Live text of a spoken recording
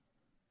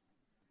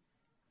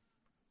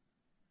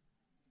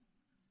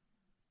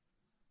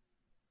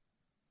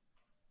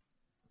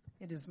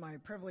It is my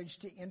privilege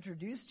to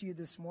introduce to you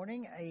this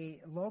morning a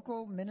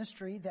local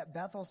ministry that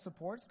Bethel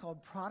supports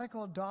called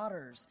Prodigal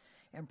Daughters.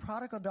 And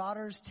Prodigal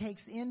Daughters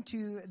takes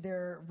into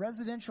their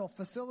residential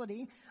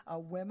facility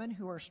women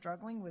who are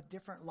struggling with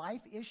different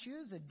life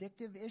issues,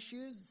 addictive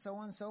issues, so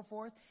on and so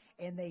forth.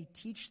 And they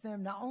teach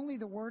them not only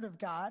the Word of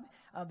God,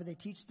 but they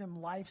teach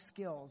them life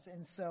skills.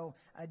 And so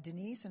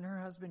Denise and her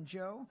husband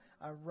Joe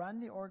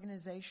run the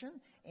organization.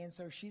 And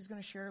so she's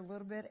going to share a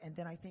little bit. And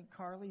then I think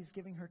Carly's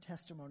giving her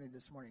testimony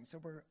this morning. So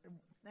we're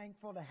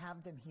thankful to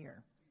have them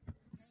here.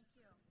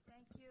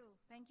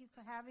 Thank you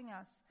for having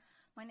us.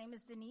 My name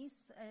is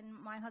Denise, and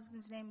my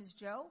husband's name is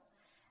Joe.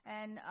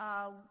 And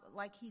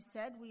like he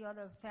said, we are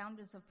the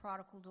founders of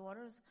Prodigal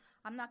Daughters.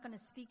 I'm not going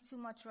to speak too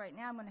much right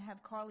now. I'm going to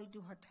have Carly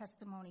do her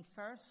testimony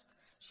first.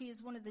 She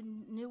is one of the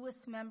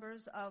newest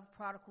members of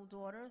Prodigal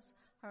Daughters,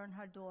 her and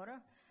her daughter.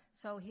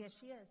 So here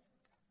she is.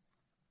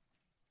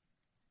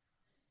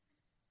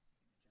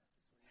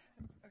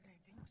 Okay,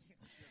 thank you.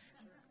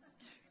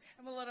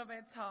 I'm a little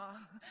bit tall.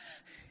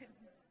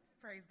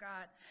 Praise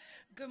God.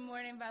 Good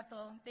morning,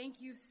 Bethel.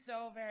 Thank you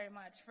so very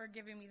much for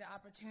giving me the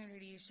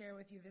opportunity to share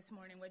with you this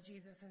morning what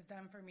Jesus has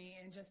done for me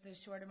in just this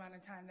short amount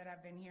of time that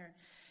I've been here.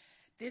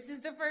 This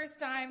is the first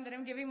time that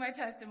I'm giving my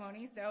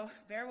testimony, so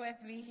bear with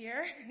me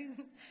here.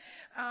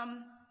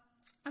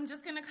 I'm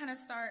just going to kind of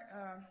start.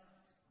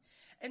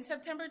 In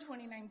September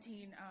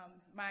 2019,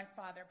 my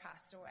father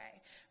passed away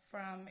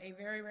from a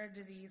very rare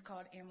disease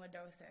called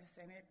amyloidosis,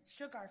 and it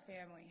shook our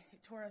family.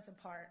 It tore us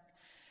apart.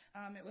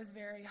 It was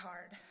very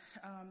hard.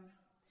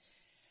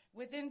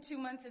 Within 2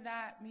 months of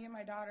that, me and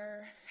my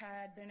daughter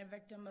had been a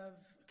victim of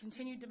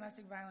continued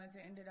domestic violence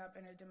and ended up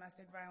in a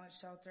domestic violence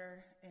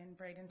shelter in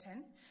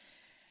Bradenton.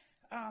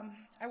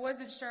 I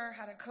wasn't sure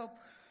how to cope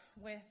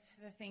with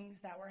the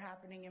things that were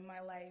happening in my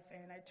life,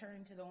 and I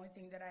turned to the only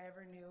thing that I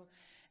ever knew,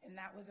 and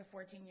that was a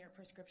 14-year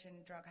prescription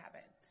drug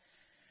habit.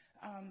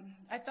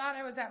 I thought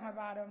I was at my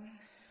bottom,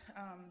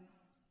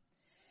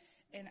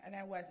 and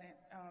I wasn't.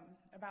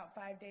 About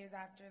 5 days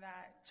after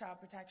that,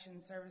 Child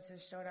Protection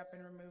Services showed up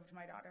and removed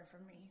my daughter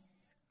from me.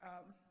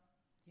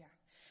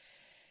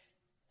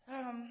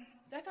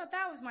 I thought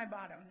that was my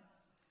bottom.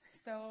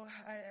 So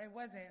I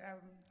wasn't.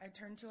 I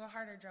turned to a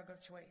harder drug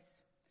of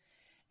choice.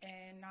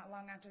 And not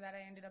long after that,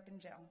 I ended up in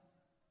jail.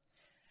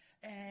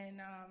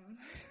 And,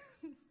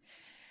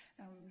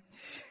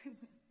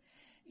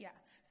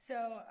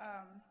 So,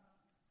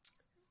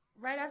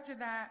 right after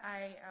that,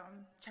 I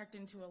checked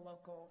into a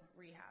local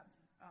rehab.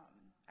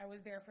 I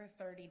was there for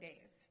 30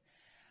 days.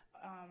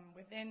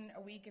 Within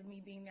a week of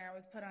me being there, I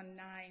was put on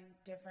 9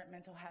 different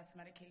mental health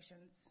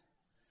medications,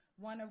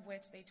 one of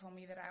which they told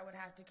me that I would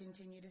have to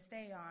continue to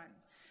stay on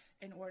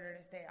in order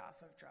to stay off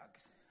of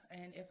drugs.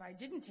 And if I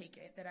didn't take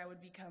it, that I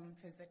would become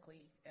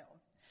physically ill.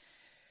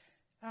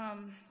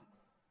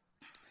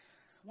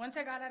 Once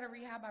I got out of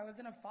rehab, I was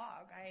in a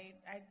fog.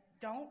 I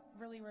don't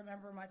really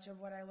remember much of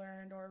what I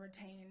learned or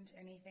retained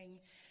anything,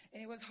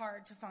 and it was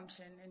hard to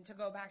function and to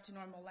go back to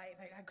normal life.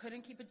 I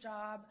couldn't keep a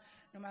job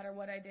no matter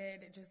what I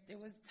did. It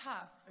was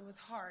tough. It was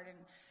hard, and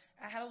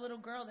I had a little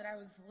girl that I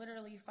was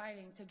literally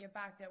fighting to get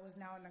back that was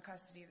now in the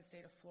custody of the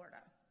state of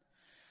Florida.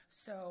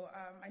 So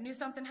I knew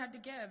something had to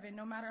give, and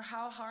no matter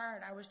how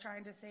hard I was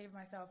trying to save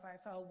myself, I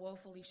fell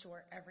woefully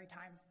short every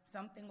time.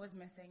 Something was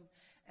missing,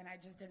 and I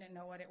just didn't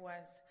know what it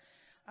was.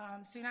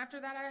 Soon after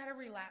that, I had a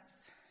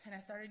relapse, and I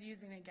started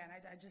using it again.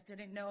 I just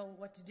didn't know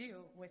what to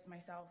do with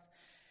myself.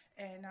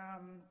 And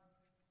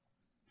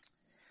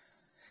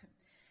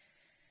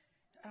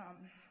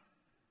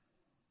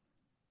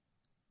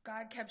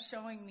God kept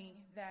showing me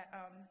that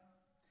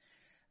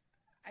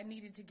I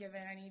needed to give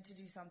in. I needed to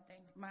do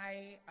something.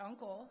 My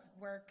uncle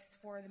works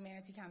for the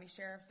Manatee County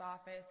Sheriff's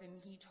Office, and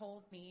he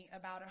told me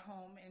about a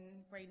home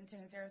in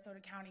Bradenton and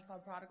Sarasota County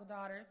called Prodigal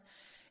Daughters,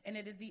 and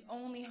it is the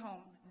only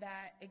home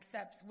that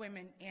accepts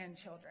women and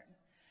children.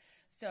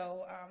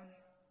 So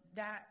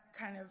that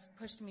kind of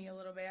pushed me a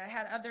little bit. I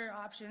had other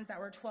options that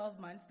were 12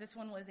 months. This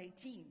one was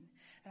 18.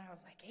 And I was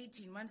like,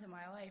 18 months of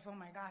my life, oh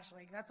my gosh,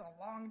 like that's a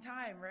long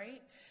time,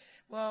 right?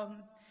 Well,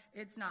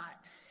 it's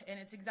not, and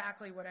it's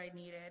exactly what I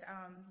needed.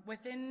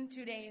 Within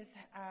 2 days,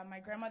 my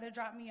grandmother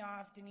dropped me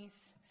off.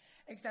 Denise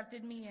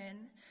accepted me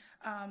in.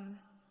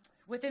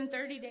 Within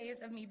 30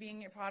 days of me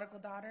being at Prodigal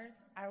Daughters,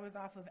 I was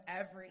off of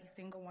every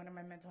single one of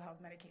my mental health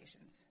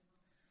medications.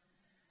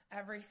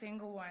 Every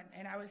single one.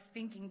 And I was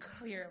thinking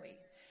clearly.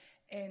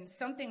 And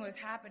something was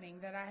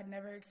happening that I had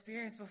never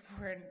experienced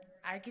before, and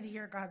I could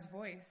hear God's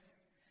voice.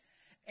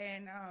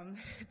 And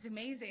it's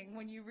amazing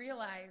when you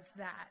realize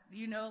that,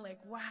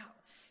 like, wow,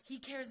 he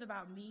cares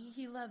about me.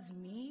 He loves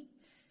me.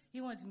 He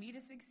wants me to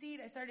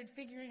succeed. I started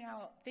figuring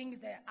out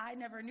things that I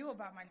never knew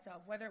about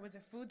myself, whether it was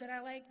the food that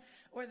I like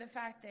or the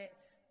fact that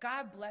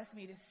God blessed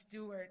me to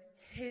steward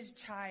his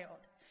child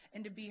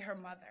and to be her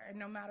mother. And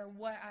no matter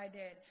what I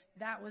did,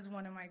 that was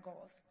one of my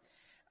goals.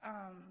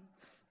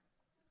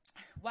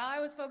 While I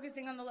was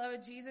focusing on the love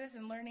of Jesus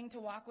and learning to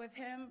walk with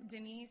him,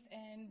 Denise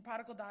and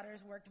Prodigal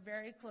Daughters worked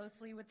very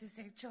closely with the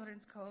Safe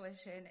Children's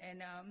Coalition,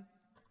 and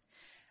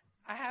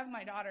I have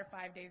my daughter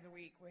 5 days a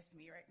week with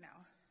me right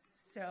now.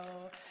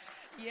 So,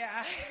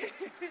 yeah.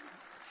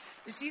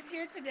 She's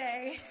here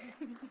today.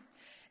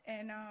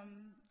 And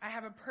I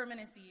have a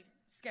permanency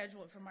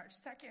scheduled for March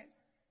 2nd.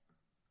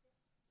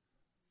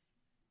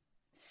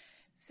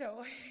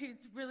 So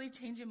it's really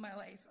changing my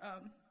life.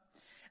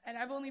 And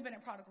I've only been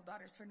at Prodigal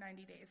Daughters for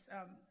 90 days,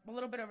 a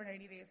little bit over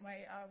 90 days.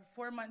 My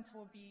 4 months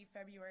will be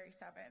February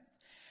 7th.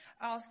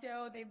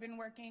 Also, they've been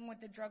working with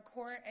the drug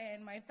court,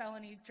 and my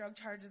felony drug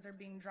charges are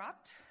being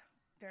dropped.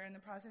 They're in the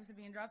process of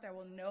being dropped. I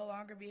will no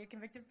longer be a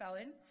convicted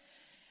felon.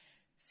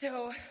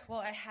 So, well,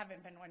 I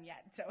haven't been one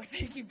yet, so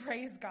thank you,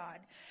 praise God.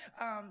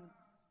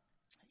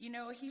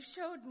 He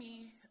showed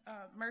me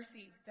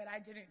mercy that I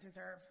didn't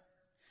deserve.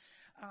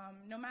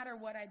 No matter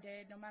what I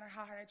did, no matter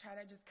how hard I tried,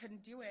 I just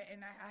couldn't do it.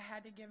 And I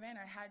had to give in.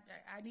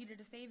 I needed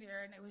a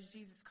savior, and it was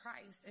Jesus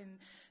Christ. And,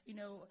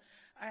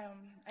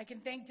 I can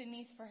thank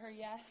Denise for her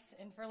yes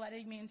and for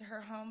letting me into her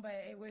home, but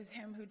it was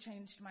him who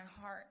changed my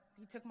heart.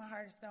 He took my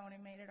heart of stone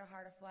and made it a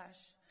heart of flesh.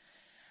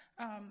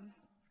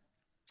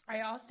 I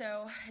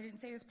didn't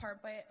say this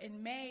part, but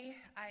in May,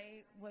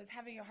 I was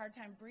having a hard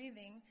time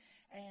breathing.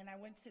 And I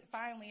went to,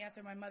 finally,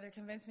 after my mother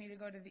convinced me to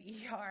go to the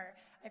ER,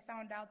 I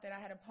found out that I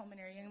had a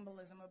pulmonary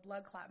embolism, a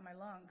blood clot in my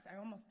lungs. I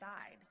almost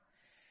died.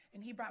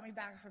 And he brought me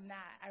back from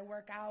that. I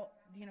work out,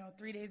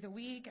 3 days a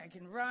week. I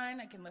can run.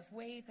 I can lift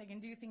weights. I can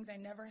do things I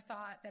never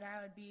thought that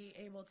I would be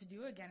able to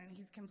do again. And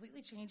he's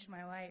completely changed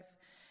my life.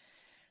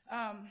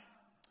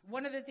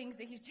 One of the things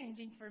that he's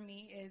changing for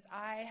me is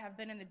I have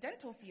been in the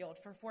dental field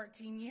for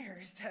 14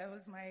 years. That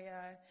was my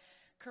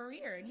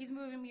career, and he's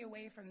moving me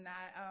away from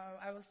that.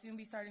 I will soon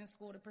be starting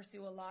school to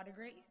pursue a law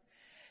degree,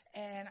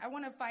 and I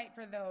want to fight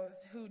for those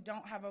who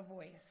don't have a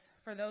voice,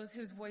 for those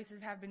whose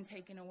voices have been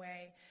taken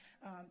away,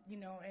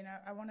 and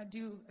I want to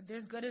do,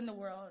 there's good in the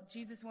world.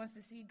 Jesus wants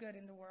to see good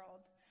in the world,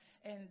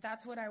 and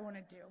that's what I want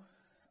to do.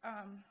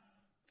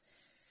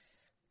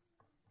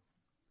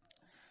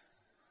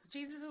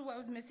 Jesus is what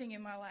was missing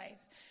in my life.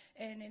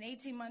 And an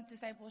 18-month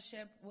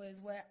discipleship was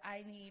what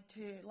I need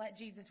to let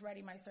Jesus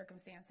ready my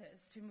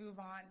circumstances, to move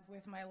on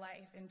with my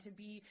life and to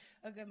be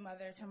a good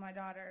mother to my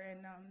daughter.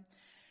 And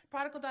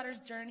Prodigal Daughter's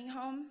journey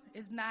home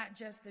is not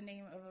just the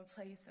name of a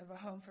place, of a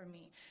home for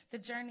me. The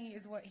journey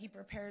is what he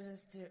prepares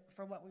us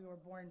for what we were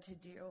born to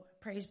do.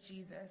 Praise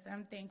Jesus.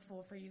 I'm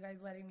thankful for you guys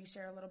letting me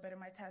share a little bit of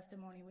my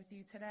testimony with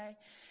you today.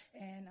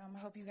 And I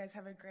hope you guys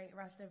have a great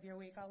rest of your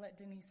week. I'll let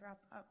Denise wrap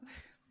up.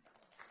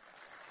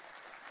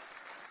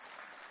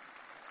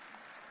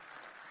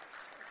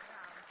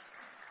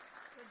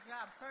 Good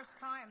job. First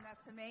time.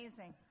 That's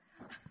amazing.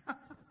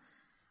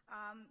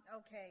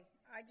 Okay.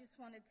 I just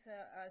wanted to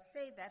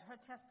say that her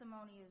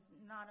testimony is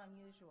not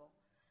unusual.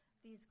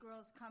 These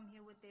girls come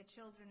here with their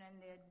children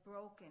and they're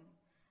broken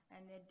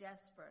and they're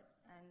desperate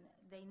and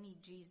they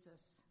need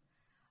Jesus.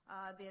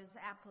 There's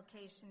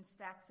applications,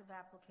 stacks of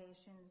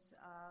applications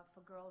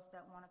for girls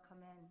that want to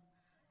come in,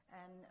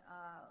 and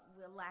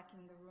we're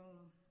lacking the room.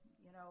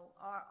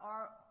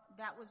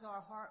 That was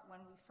our heart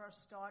when we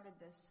first started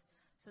this,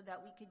 so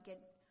that we could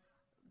get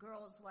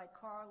girls like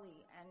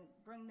Carly and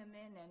bring them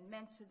in and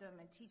mentor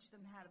them and teach them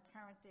how to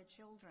parent their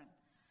children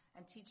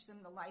and teach them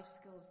the life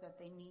skills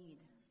that they need.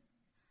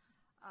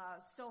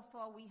 So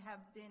far we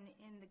have been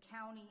in the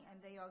county and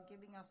they are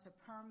giving us a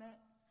permit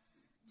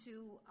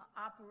to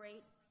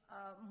operate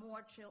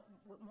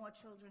with more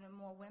children and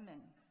more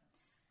women.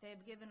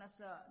 They're going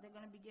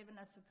to be giving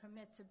us a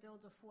permit to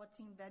build a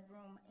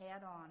 14-bedroom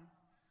add-on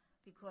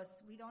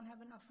because we don't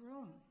have enough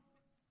room.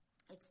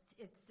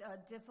 It's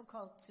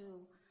difficult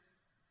to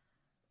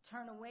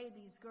turn away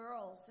these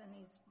girls and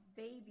these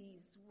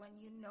babies when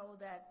you know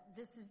that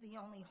this is the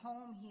only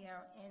home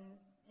here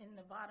in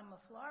the bottom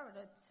of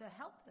Florida to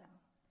help them.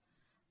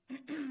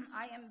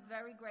 I am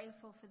very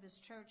grateful for this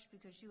church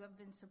because you have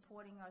been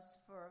supporting us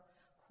for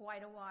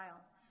quite a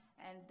while,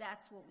 and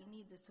that's what we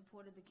need, the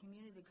support of the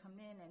community to come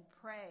in and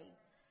pray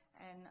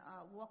and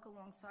walk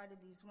alongside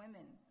of these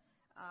women.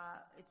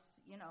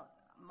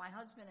 My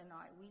husband and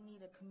I, we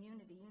need a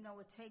community.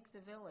 It takes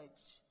a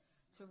village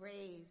to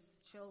raise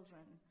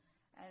children.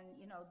 And,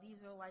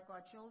 these are like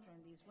our children,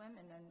 these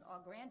women, and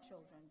our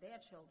grandchildren, their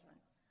children.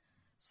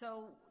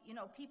 So,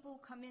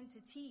 people come in to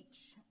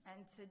teach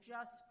and to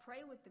just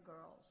pray with the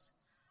girls.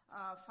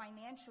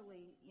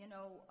 Financially,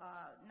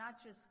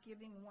 not just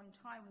giving one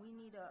time. We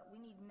need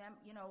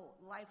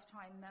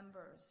lifetime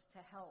members to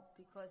help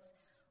because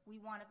we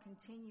want to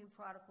continue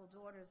Prodigal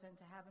Daughters and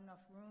to have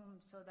enough room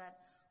so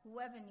that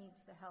whoever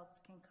needs the help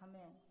can come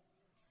in.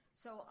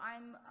 So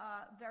I'm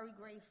very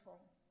grateful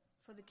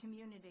for the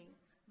community.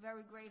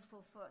 Very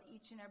grateful for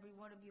each and every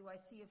one of you. I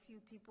see a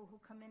few people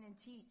who come in and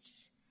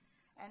teach,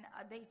 and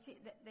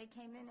they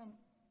came in and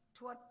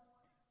taught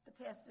the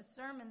pastor's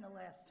sermon the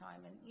last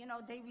time, and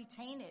they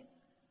retain it.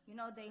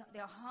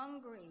 They're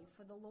hungry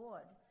for the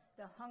Lord.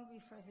 They're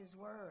hungry for His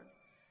word.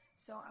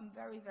 So I'm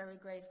very,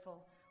 very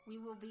grateful. We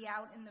will be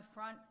out in the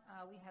front.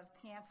 We have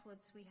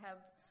pamphlets. We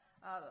have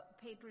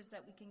papers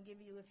that we can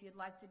give you if you'd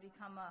like to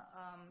become a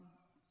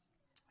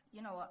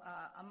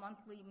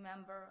monthly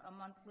member, a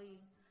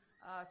monthly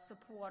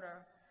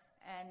supporter,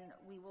 and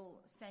we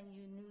will send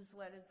you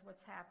newsletters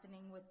what's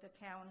happening with the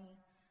county,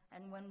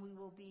 and when we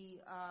will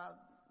be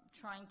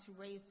trying to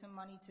raise some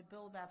money to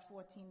build that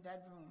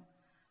 14-bedroom.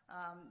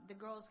 The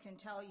girls can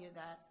tell you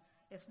that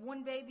if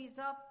one baby's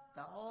up,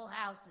 the whole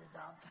house is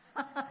up.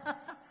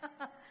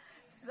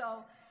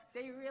 So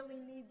they really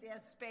need their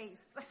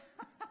space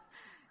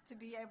to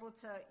be able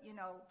to,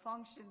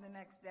 function the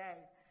next day.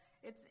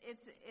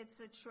 It's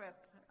a trip.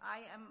 I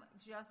am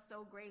just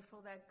so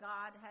grateful that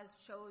God has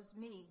chose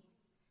me,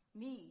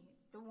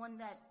 the one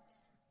that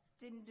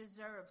didn't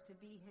deserve to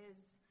be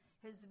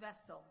his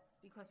vessel,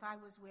 because I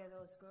was where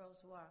those girls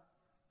were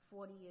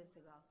 40 years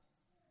ago.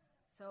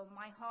 So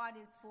my heart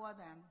is for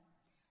them,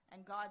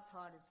 and God's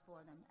heart is for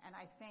them. And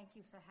I thank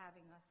you for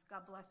having us.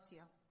 God bless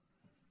you.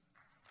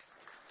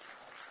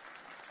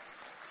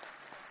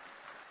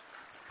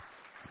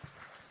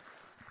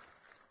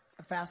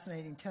 A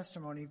fascinating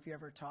testimony if you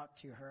ever talk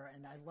to her,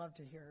 and I love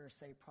to hear her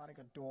say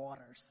prodigal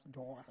daughters.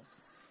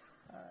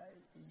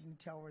 You can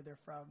tell where they're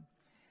from.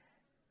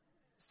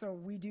 So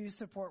we do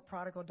support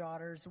prodigal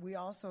daughters. We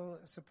also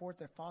support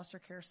the foster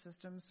care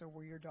system, so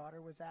where your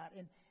daughter was at.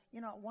 And,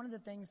 one of the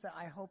things that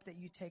I hope that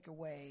you take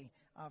away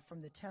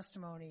from the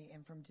testimony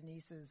and from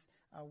Denise's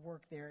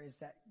work there is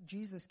that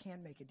Jesus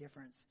can make a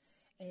difference.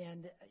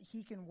 And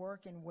he can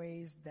work in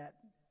ways that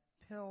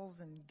pills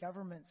and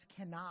governments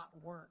cannot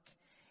work.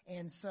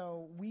 And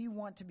so we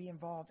want to be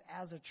involved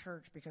as a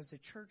church because the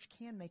church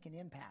can make an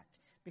impact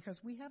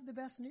because we have the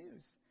best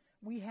news.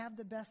 We have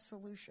the best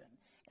solution.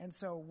 And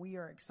so we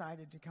are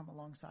excited to come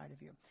alongside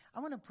of you.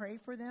 I want to pray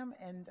for them,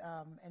 and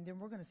then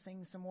we're going to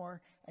sing some more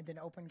and then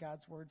open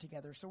God's Word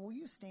together. So will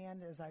you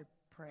stand as I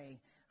pray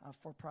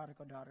for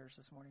prodigal daughters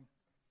this morning?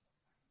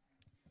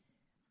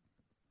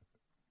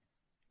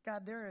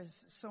 God, there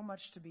is so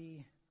much to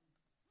be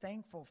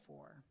thankful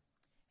for.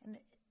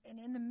 And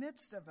in the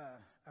midst of a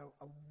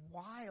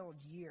wild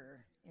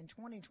year in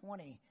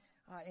 2020,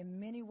 in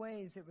many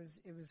ways it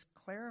was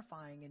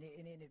clarifying, and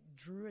it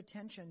drew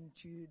attention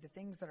to the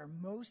things that are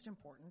most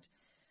important,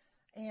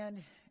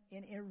 and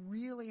it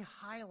really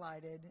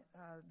highlighted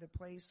the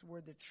place where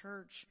the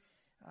church,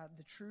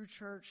 the true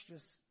church,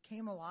 just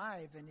came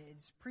alive, and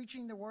it's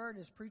preaching the word,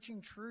 it's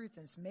preaching truth,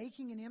 and it's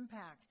making an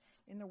impact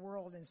in the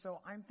world. And so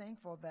I'm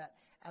thankful that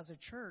as a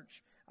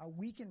church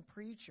we can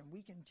preach and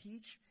we can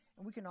teach,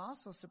 and we can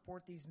also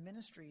support these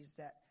ministries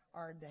that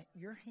are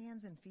your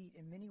hands and feet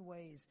in many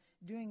ways,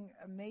 doing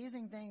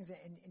amazing things.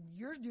 And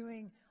you're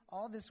doing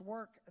all this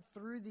work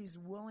through these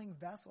willing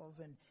vessels.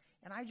 And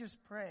I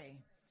just pray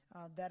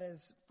that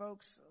as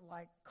folks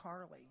like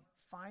Carly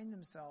find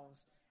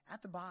themselves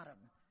at the bottom,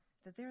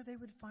 that there they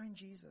would find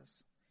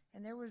Jesus.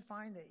 And they would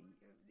find that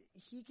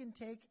he can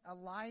take a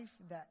life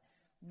that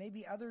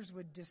maybe others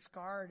would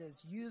discard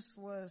as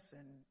useless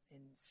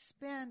and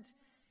spent,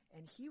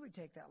 and he would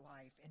take that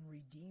life and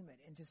redeem it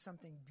into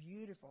something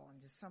beautiful,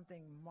 into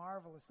something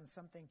marvelous, and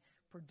something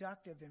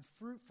productive and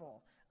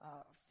fruitful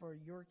for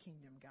your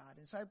kingdom, God.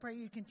 And so I pray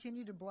you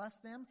continue to bless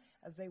them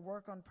as they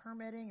work on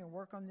permitting and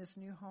work on this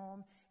new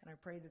home. And I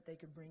pray that they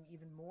could bring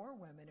even more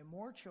women and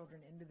more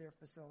children into their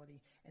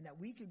facility, and that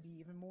we could be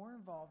even more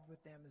involved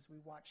with them as we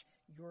watch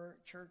your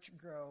church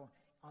grow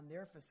on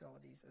their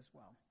facilities as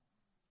well.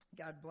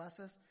 God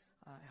bless us.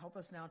 Help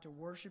us now to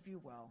worship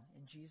you well.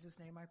 In Jesus'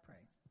 name I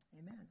pray.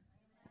 Amen.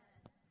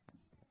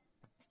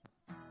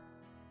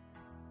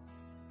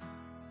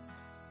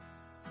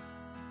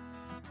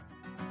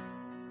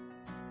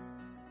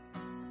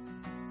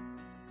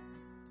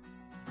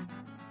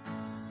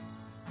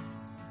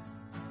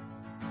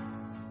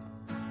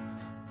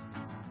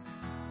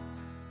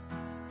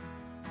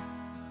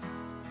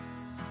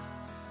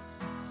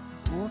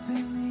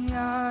 Open the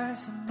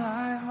eyes of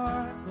my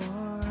heart,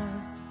 Lord.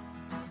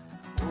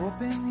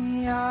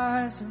 Open the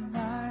eyes of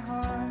my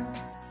heart.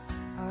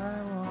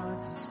 I want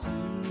to see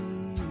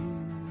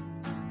you.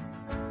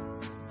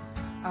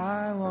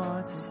 I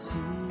want to see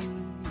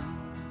you.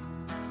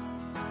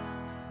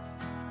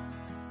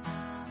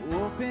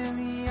 Open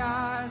the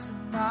eyes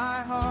of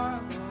my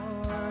heart,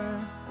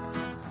 Lord.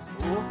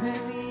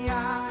 Open the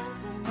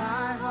eyes of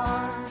my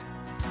heart.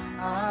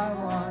 I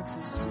want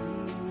to see you.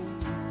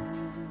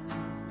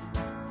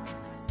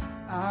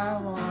 I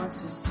want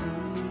to see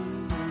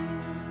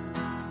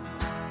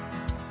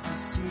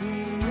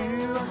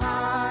you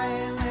high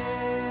and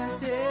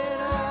lifted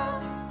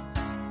up,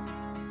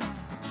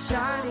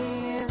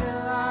 shining in the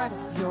light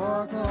of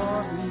your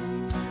glory.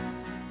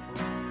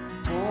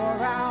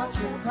 Pour out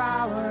your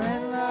power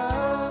and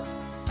love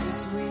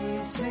as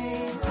we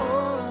sing,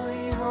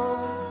 holy,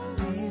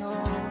 holy,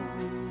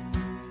 holy.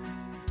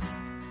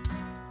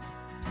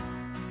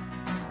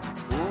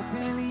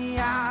 Open the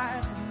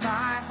eyes of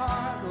my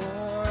heart,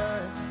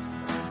 Lord.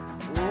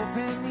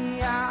 Open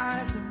the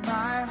eyes of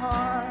my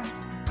heart.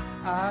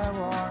 I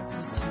want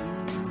to see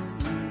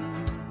you.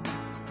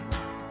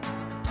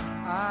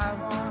 I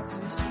want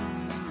to see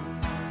you.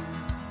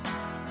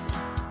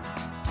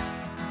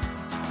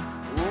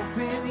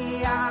 Open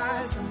the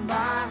eyes of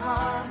my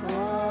heart,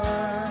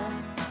 Lord.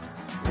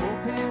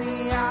 Open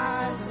the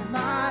eyes of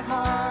my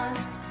heart.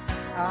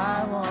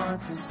 I want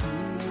to see you.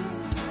 see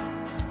you.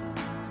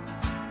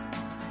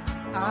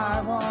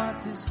 I want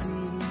to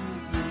see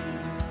you.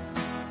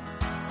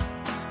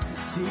 To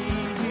see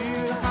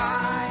you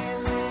high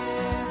and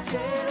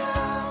lifted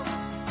up,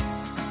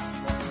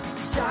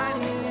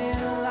 shining in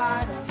the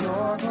light of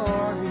your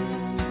glory.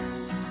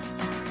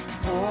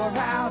 Pour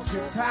out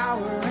your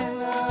power and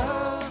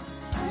love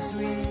as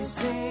we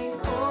sing,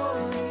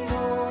 holy,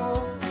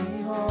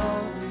 holy,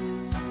 holy.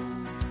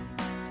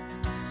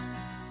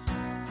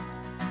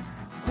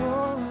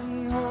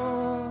 Holy,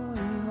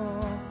 holy,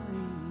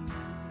 holy.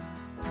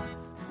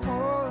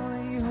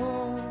 Holy,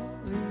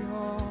 holy,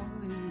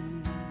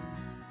 holy.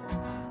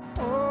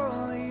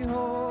 Holy,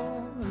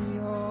 holy,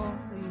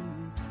 holy.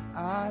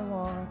 I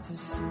want to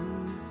see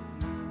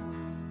you.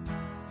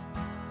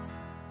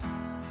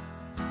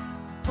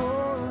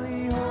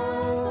 Holy,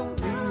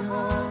 holy,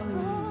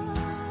 holy.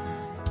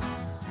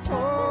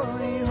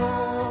 Holy,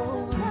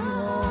 holy,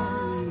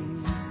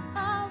 holy.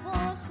 I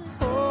want to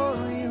see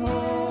Holy,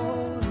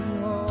 holy,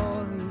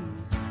 holy.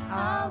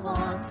 I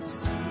want to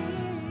see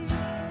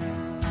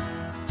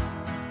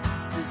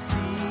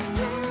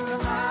you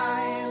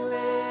high and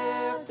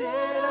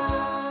lifted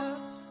up,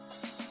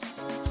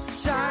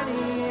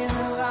 shining in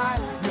the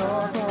light of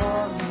your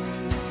glory.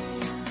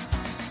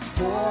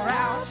 Pour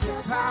out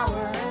your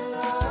power and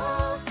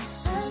love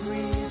as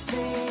we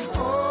sing,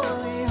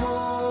 holy,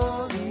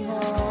 holy,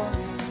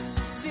 holy.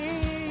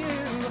 See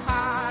you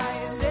high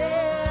and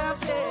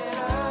lifted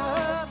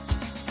up,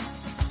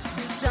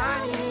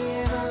 shining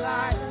in the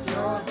light of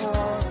your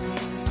glory.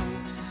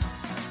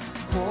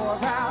 Pour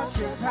out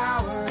your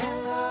power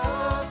and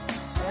love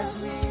as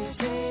we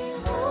sing,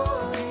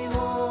 holy,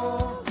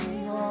 holy,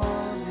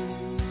 holy.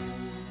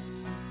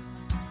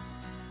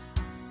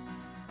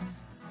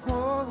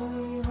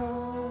 Holy,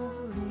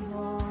 holy,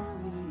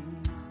 holy.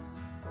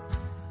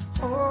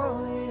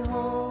 Holy,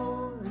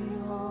 holy,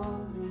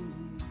 holy.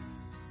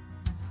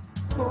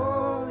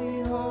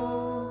 Holy,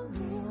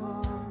 holy,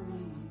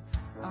 holy.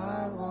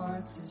 I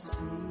want to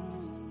see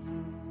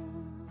you.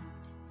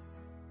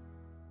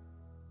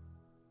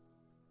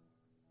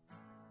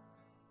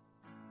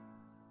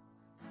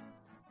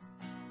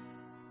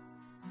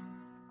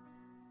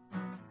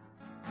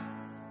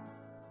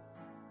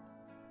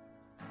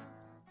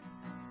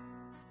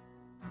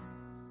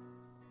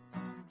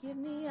 Give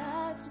me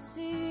eyes to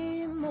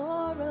see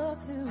more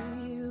of who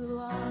you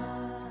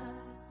are.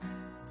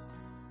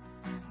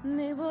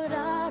 May what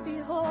I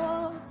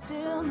behold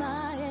still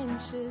my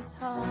anxious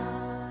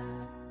heart.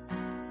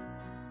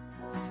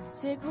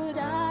 Take what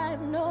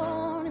I've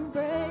known and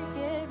break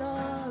it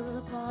all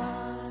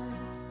apart.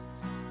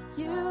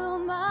 You,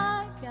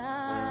 my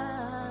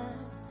God,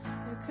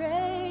 are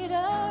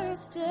greater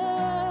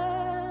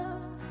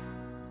still.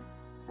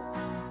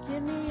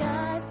 Give me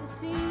eyes to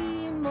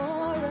see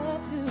more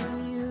of who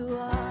you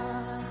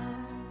are.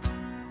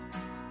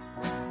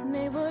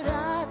 May what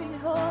I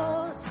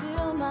behold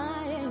still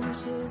my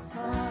anxious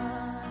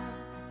heart.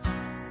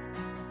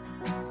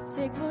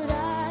 Take what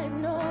I've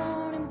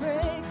known and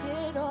break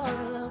it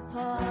all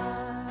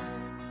apart.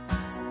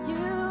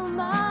 You,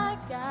 my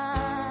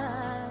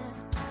God,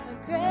 are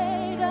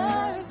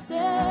greater still.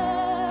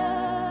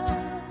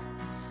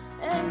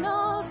 And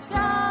no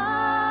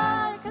sky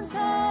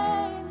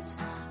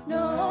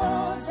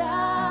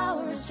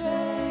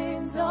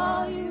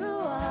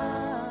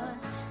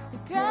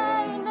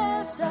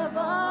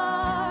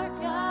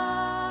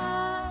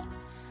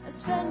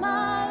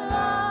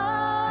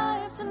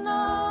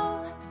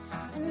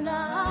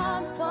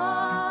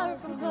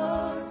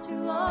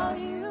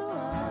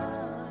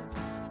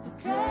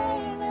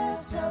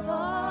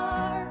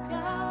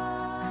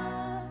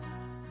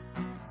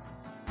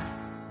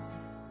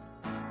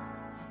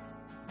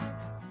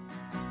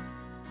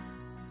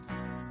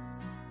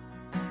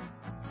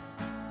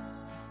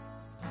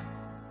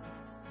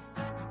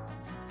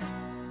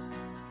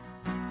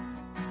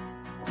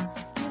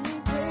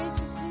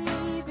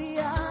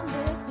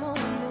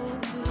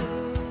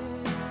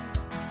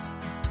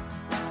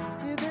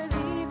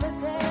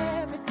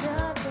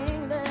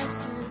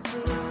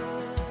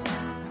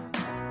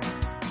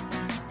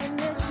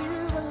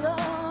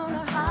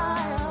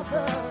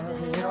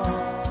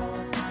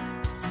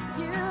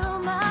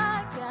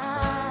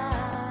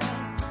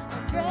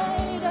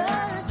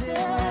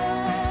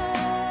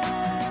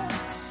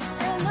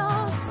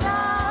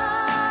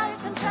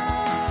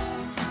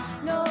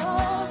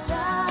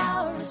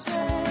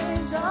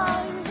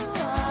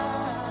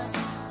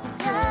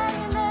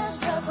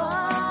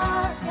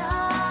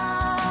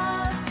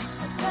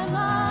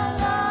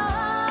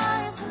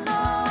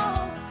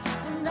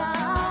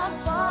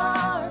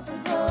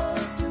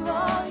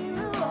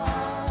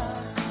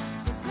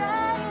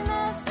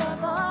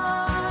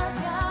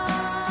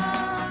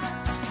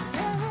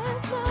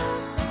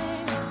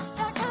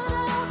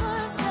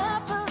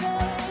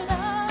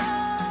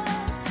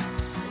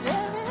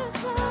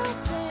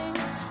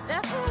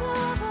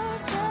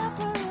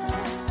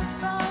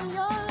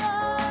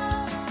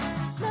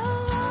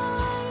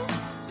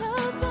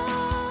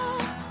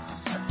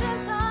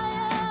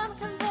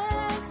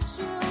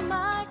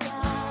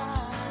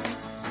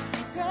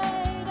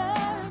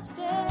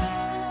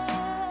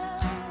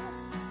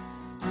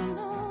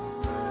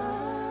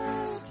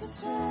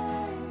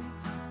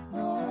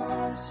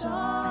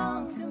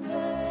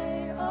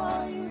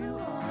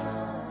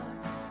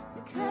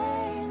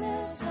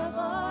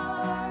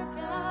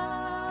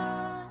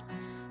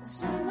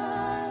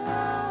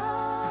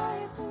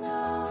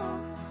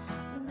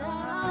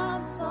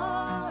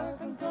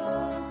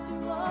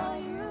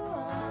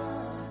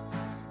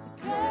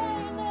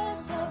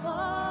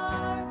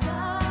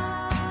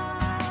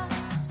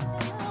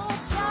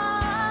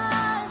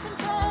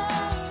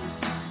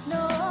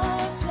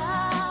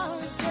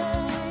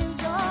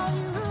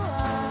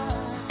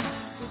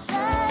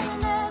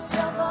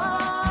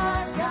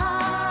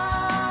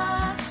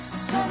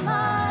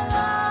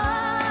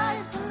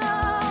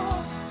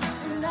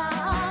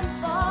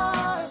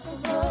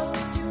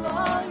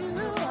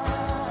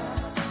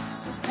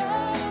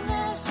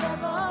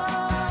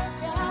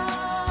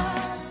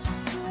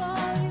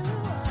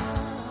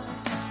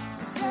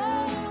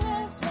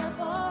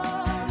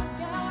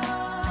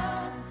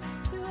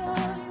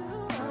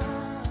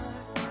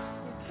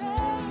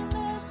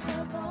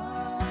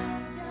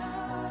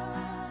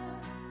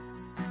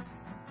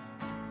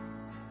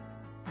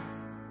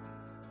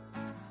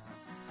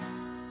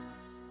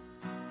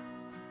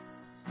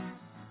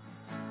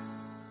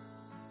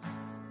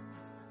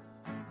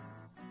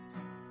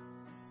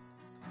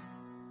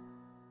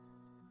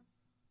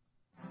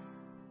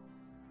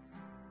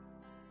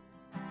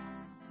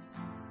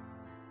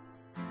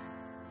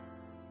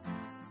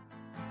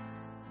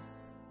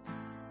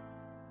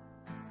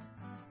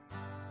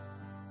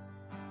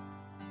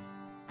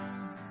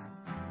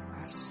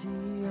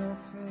see your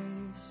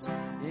face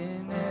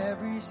in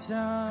every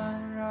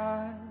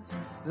sunrise.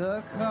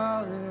 The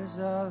colors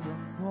of the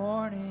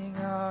morning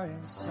are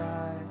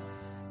inside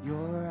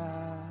your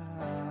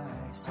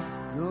eyes.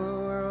 The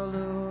world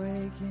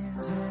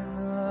awakens in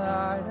the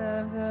light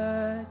of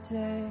the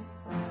day.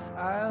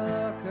 I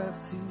look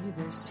up to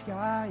the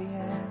sky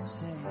and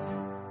say,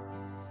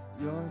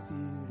 you're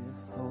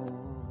beautiful.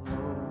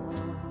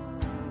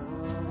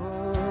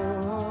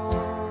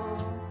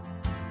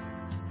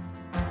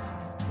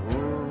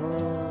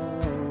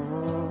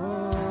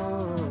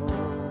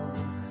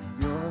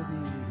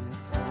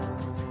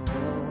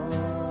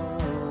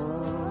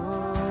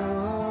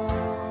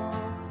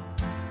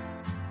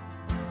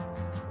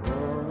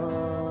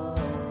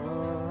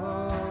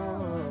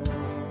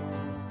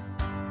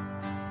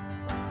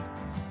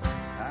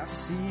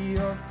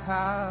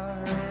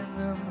 Power in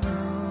the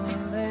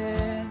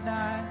moonlit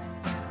night,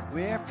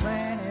 where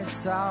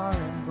planets are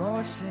in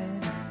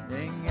motion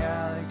and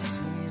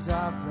galaxies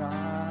are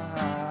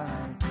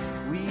bright.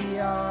 We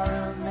are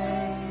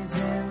amazed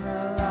in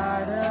the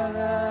light of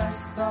the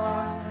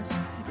stars.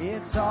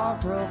 It's all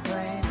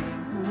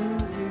proclaiming who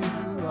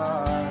you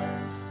are.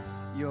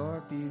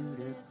 You're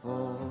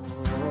beautiful.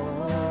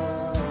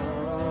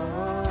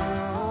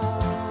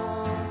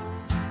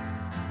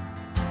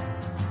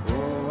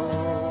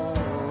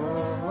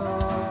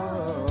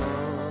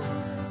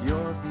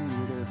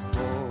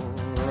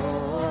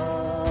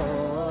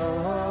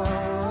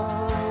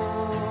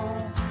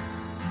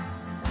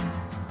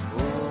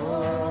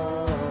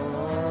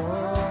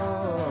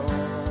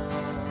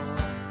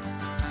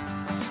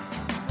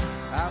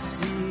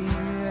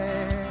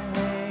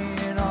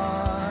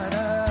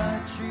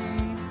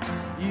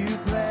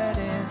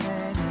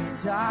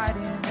 Died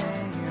and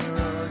then you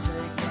rose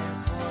again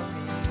for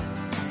me.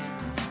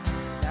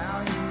 Now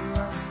you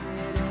are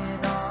sitting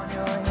on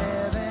your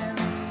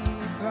heavenly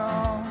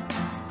throne.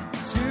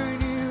 Soon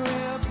you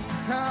will be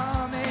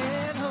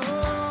coming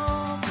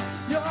home.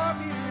 You're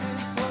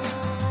beautiful.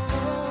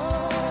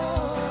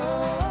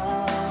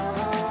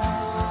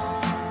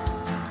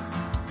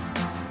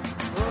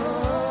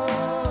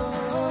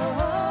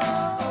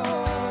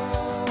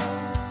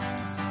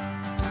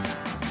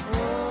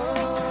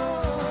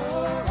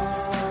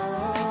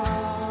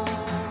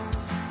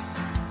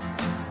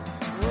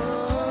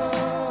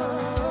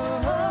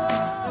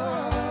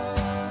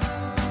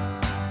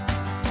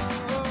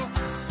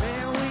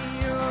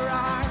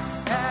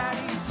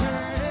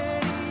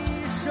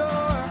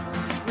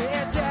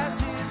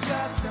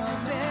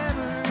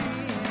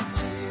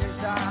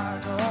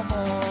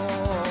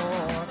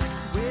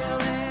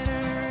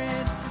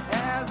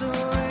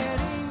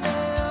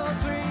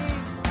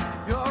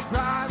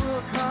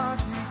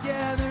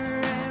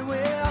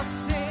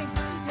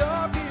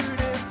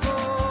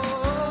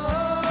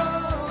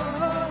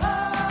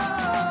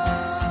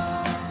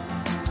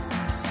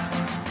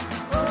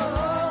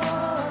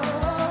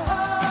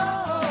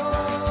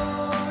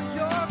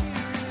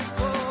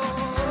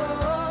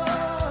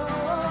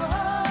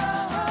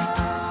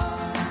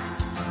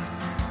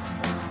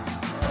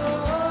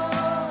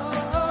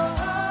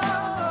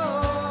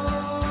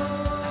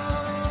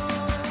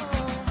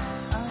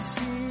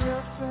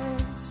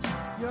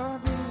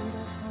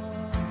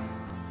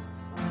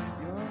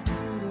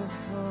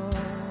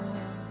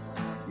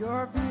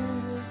 You're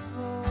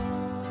beautiful.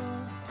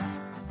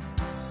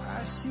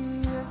 I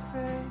see your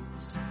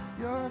face.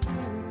 You're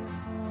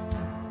beautiful.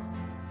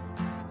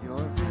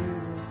 You're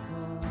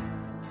beautiful.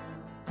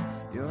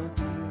 You're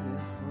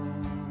beautiful.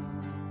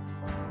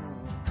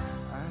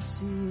 I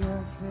see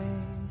your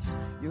face.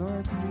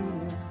 You're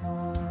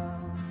beautiful.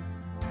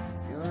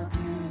 You're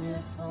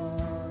beautiful.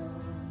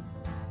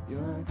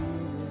 You're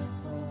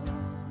beautiful.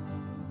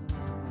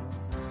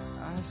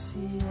 I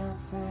see your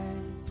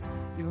face.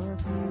 You're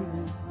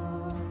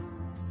beautiful.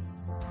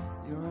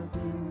 You're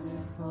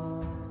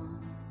beautiful.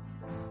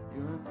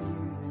 You're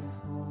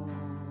beautiful.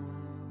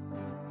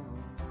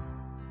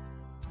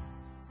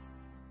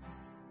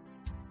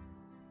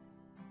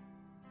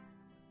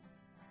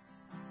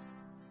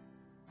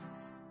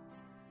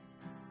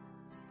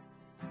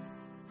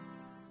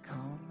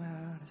 Come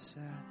out of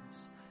sadness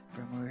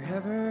from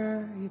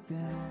wherever you've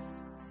been.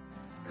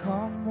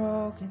 Come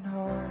broken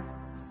heart,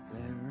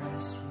 let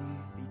rescue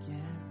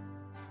begin.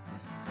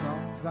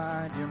 Come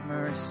find your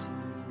mercy,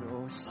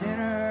 oh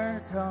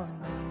sinner, come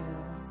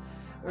kneel.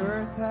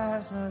 Earth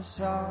has no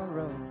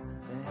sorrow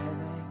that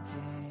heaven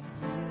can't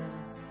heal.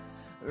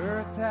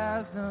 Earth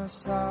has no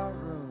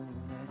sorrow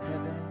that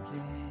heaven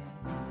can't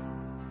heal.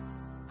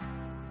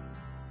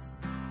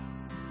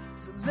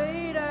 So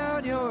lay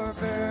down your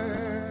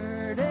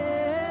burdens,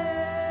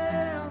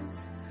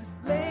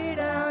 lay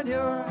down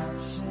your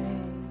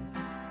shame.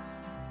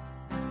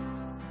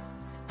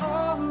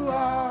 All who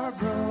are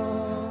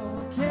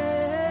broken,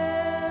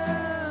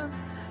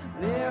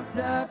 lift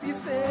up your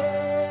face.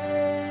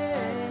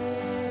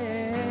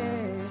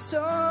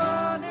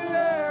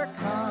 Wanderer,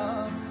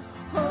 come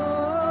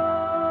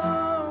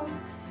home.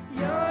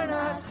 You're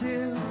not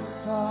too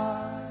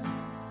far.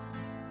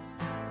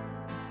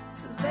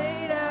 So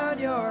lay down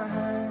your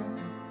hurt,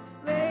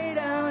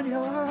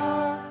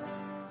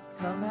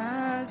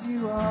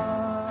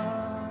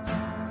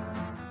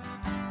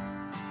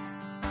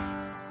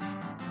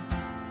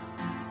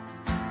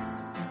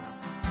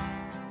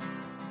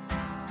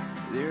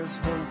 There's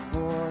hope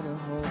for the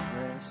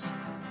hopeless.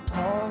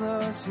 All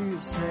those who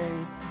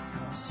stray,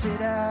 come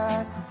sit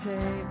at the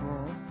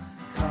table.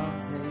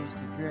 Come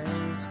taste the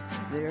grace.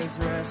 There's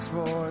rest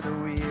for the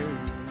weary,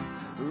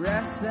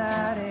 rest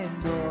that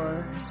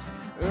endures.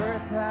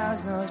 Earth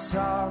has no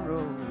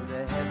sorrow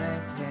that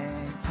heaven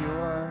can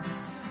cure.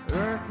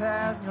 Earth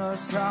has no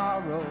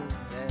sorrow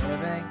that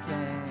heaven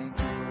can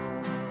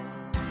cure.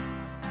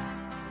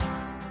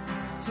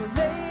 So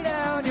lay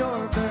down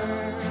your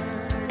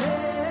burdens,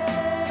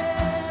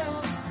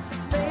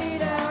 lay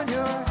down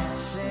your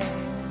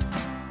shame.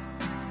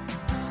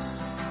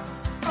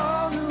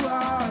 All who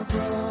are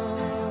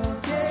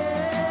broken,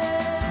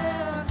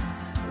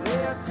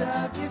 lift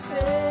up your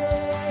face.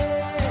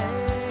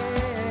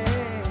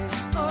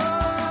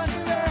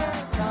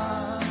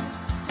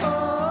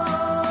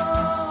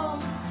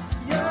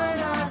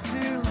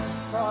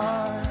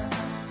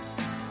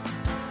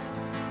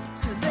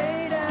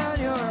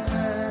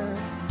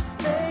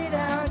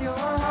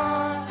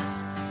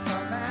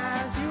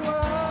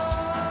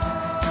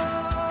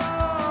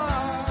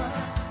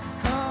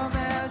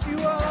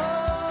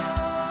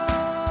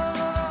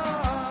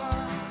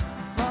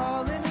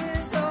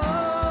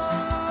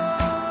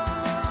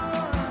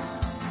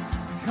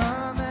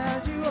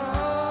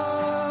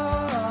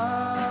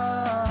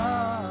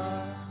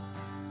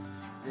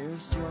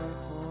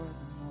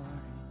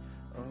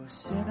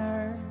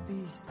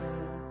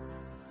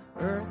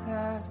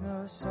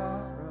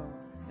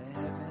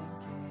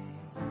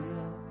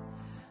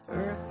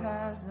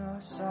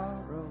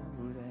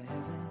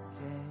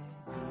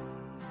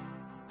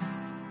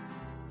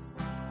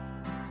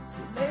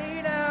 So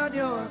lay down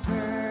your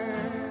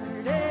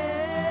burdens,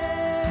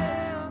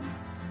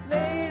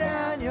 lay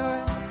down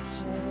your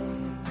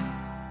shame.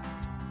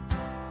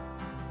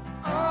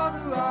 All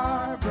who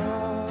are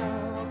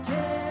broken,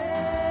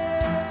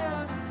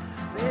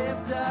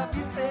 lift up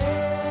your face.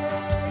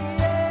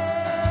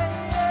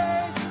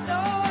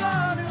 No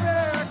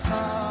longer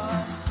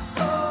come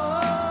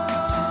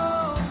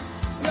home,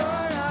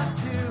 you're not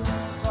too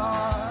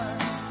far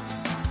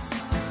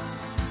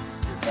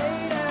to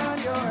lay down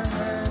your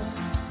hurt.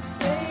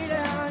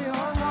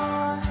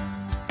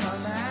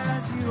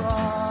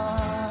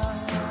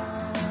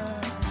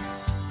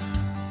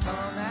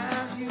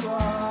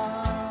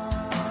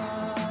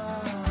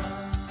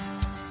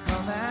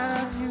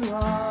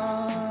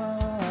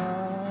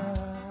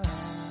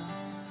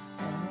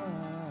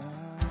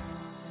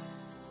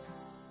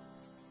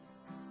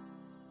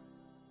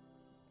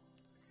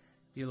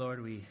 Dear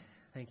Lord, we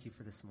thank you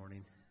for this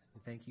morning.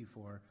 We thank you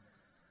for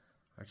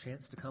our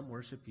chance to come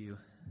worship you,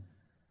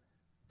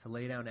 to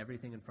lay down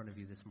everything in front of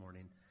you this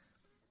morning,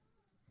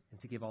 and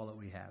to give all that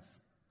we have.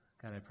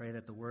 God, I pray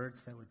that the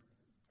words that would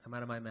come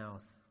out of my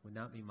mouth would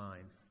not be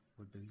mine,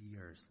 would be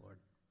yours, Lord.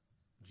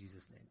 In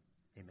Jesus' name,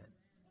 amen.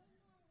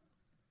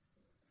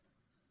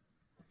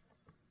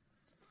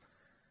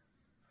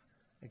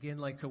 Again,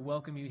 I'd like to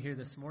welcome you here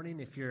this morning.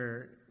 If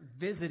you're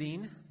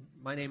visiting,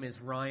 my name is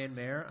Ryan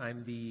Mayer.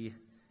 I'm the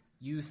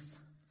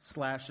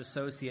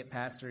youth/associate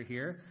pastor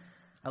here.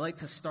 I like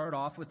to start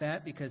off with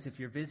that because if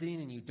you're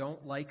visiting and you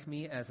don't like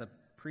me as a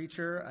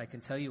preacher, I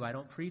can tell you I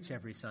don't preach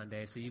every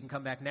Sunday, so you can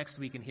come back next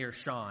week and hear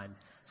Sean.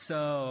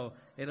 So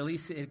at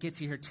least it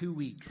gets you here 2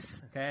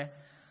 weeks, okay?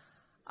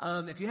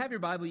 If you have your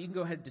Bible, you can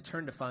go ahead and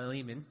turn to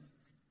Philemon.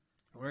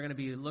 We're going to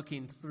be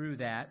looking through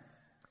that.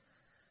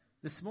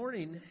 This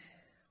morning,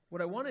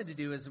 what I wanted to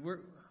do is we're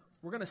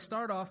going to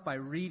start off by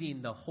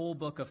reading the whole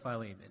book of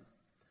Philemon.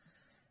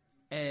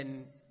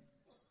 And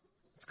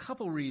there's a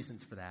couple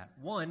reasons for that.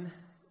 One,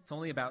 it's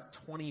only about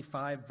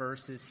 25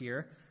 verses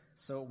here,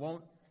 so it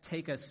won't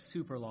take us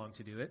super long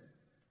to do it.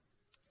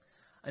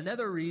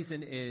 Another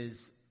reason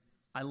is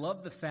I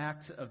love the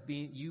fact of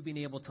you being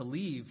able to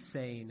leave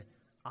saying,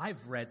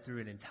 I've read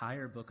through an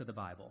entire book of the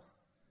Bible.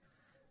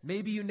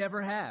 Maybe you never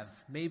have.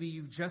 Maybe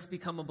you've just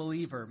become a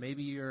believer.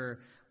 Maybe you're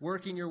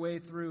working your way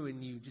through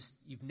and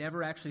you've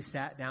never actually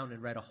sat down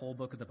and read a whole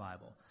book of the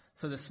Bible.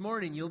 So this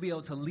morning you'll be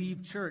able to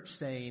leave church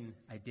saying,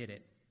 I did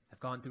it. I've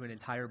gone through an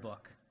entire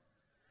book.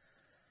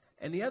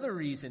 And the other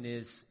reason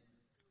is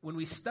when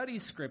we study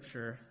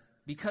Scripture,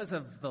 because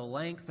of the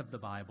length of the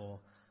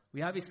Bible,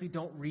 we obviously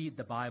don't read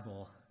the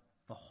Bible,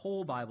 the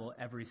whole Bible,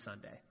 every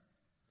Sunday.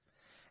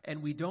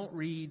 And we don't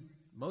read,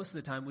 most of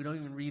the time, we don't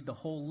even read the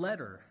whole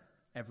letter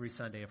every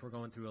Sunday if we're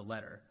going through a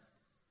letter.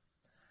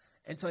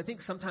 And so I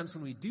think sometimes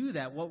when we do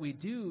that, what we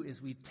do is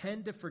we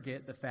tend to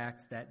forget the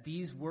fact that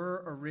these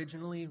were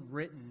originally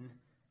written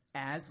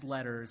as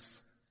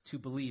letters to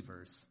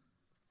believers.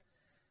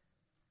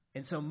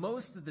 And so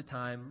most of the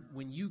time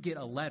when you get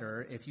a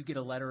letter, if you get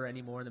a letter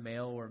anymore in the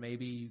mail or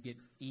maybe you get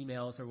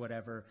emails or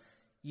whatever,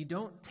 you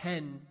don't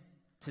tend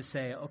to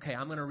say, okay,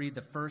 I'm going to read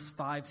the first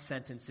 5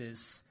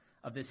 sentences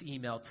of this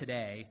email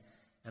today,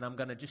 and I'm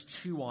going to just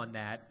chew on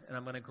that, and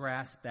I'm going to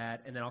grasp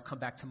that, and then I'll come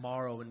back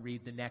tomorrow and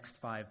read the next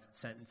 5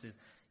 sentences.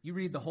 You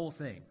read the whole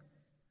thing.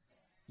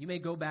 You may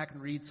go back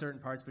and read certain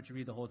parts, but you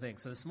read the whole thing.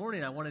 So this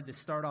morning I wanted to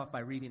start off by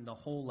reading the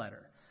whole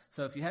letter.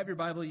 So if you have your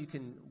Bible, you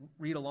can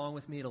read along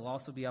with me. It'll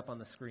also be up on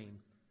the screen.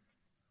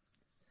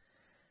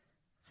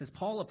 It says,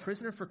 Paul, a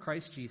prisoner for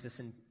Christ Jesus,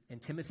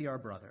 and Timothy, our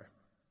brother,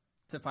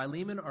 to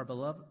Philemon, our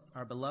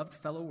beloved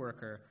fellow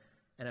worker,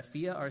 and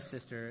Apphia, our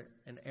sister,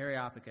 and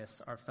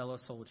Areopagus, our fellow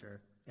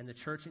soldier, and the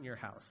church in your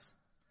house.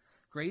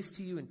 Grace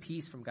to you and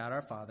peace from God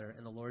our Father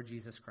and the Lord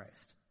Jesus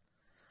Christ.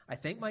 I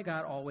thank my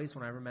God always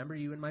when I remember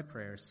you in my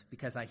prayers,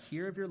 because I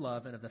hear of your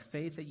love and of the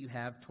faith that you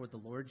have toward the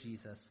Lord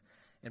Jesus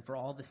and for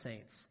all the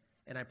saints.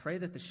 And I pray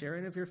that the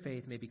sharing of your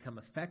faith may become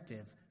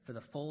effective for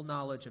the full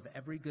knowledge of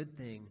every good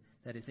thing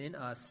that is in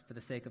us for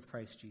the sake of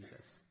Christ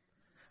Jesus.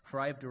 For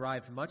I have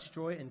derived much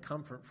joy and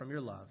comfort from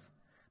your love,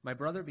 my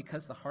brother,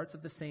 because the hearts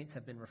of the saints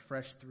have been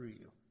refreshed through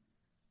you.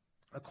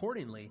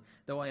 Accordingly,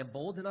 though I am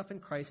bold enough in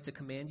Christ to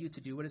command you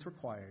to do what is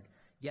required,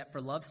 yet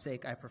for love's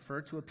sake I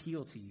prefer to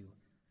appeal to you.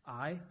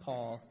 I,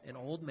 Paul, an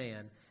old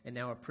man, and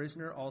now a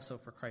prisoner also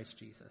for Christ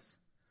Jesus.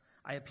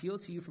 I appeal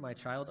to you for my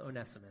child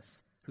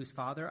Onesimus, whose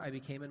father I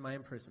became in my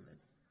imprisonment.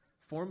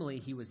 Formerly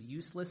he was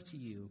useless to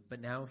you,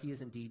 but now he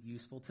is indeed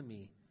useful to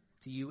me,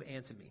 to you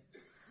and to me.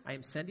 I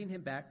am sending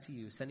him back to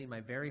you, sending my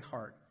very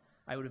heart.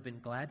 I would have been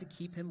glad to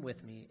keep him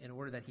with me in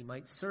order that he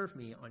might serve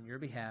me on your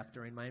behalf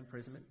during my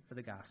imprisonment for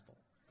the gospel.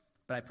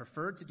 But I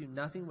preferred to do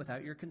nothing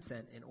without your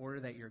consent in order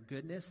that your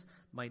goodness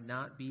might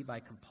not be by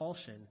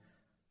compulsion,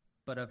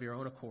 but of your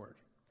own accord.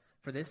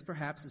 For this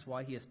perhaps is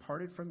why he has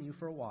parted from you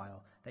for a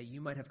while, that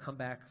you might have come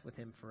back with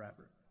him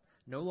forever.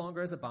 No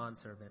longer as a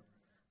bondservant,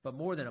 but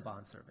more than a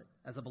bondservant,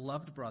 as a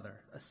beloved brother,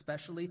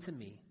 especially to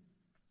me,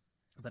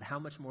 but how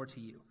much more to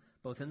you,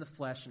 both in the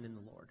flesh and in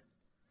the Lord.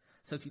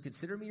 So if you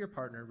consider me your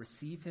partner,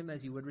 receive him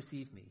as you would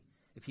receive me.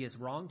 If he has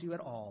wronged you at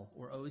all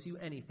or owes you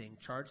anything,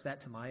 charge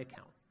that to my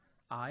account.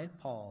 I,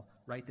 Paul,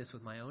 write this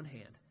with my own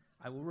hand.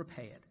 I will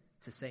repay it,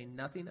 to say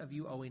nothing of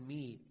you owing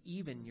me,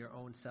 even your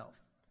own self.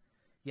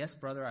 Yes,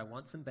 brother, I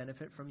want some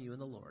benefit from you in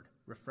the Lord.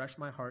 Refresh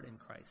my heart in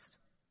Christ.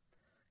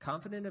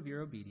 Confident of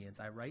your obedience,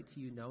 I write to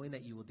you knowing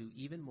that you will do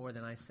even more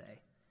than I say.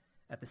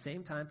 At the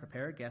same time,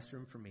 prepare a guest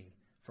room for me,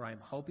 for I am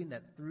hoping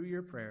that through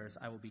your prayers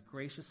I will be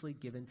graciously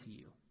given to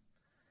you.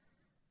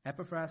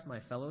 Epaphras, my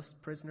fellow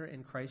prisoner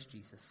in Christ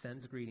Jesus,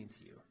 sends greeting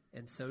to you,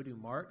 and so do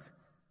Mark,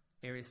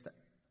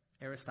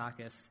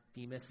 Aristarchus,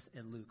 Demas,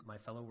 and Luke, my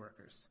fellow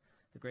workers.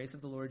 The grace of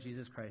the Lord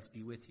Jesus Christ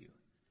be with you.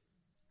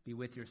 Be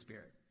with your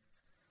spirit.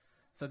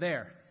 So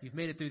there, you've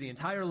made it through the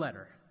entire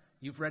letter.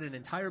 You've read an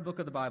entire book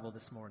of the Bible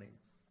this morning.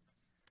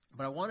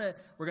 But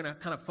we're going to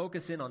kind of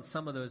focus in on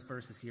some of those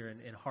verses here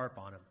and harp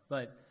on them.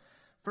 But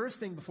first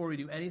thing, before we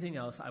do anything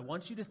else, I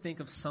want you to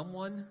think of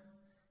someone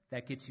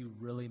that gets you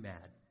really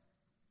mad.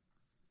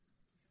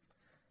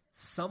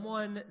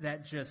 Someone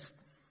that just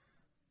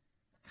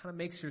kind of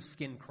makes your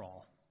skin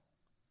crawl.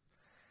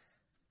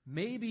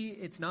 Maybe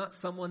it's not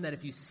someone that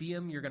if you see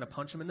him, you're going to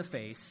punch him in the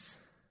face.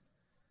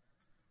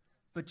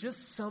 But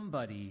just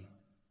somebody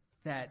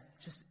that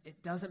just,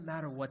 it doesn't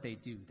matter what they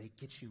do, they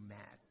get you mad.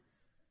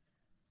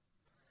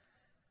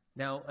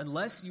 Now,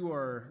 unless you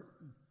are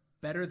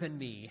better than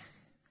me,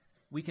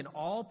 we can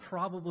all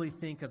probably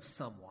think of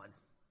someone.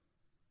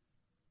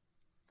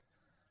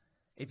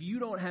 If you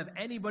don't have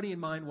anybody in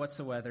mind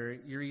whatsoever,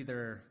 you're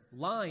either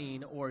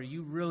lying or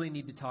you really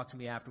need to talk to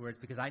me afterwards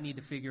because I need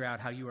to figure out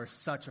how you are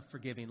such a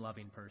forgiving,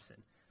 loving person.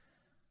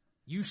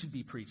 You should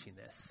be preaching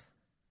this.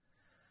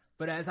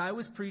 But as I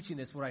was preaching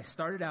this, what I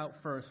started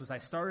out first was I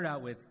started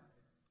out with,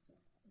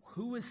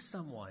 who is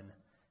someone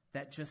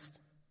that just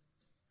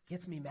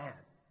gets me mad?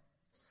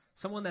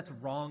 Someone that's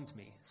wronged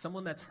me.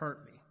 Someone that's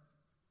hurt me.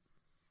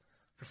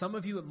 For some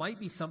of you, it might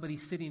be somebody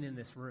sitting in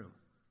this room.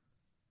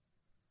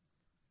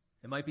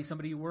 It might be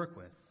somebody you work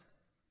with.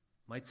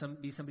 It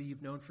might be somebody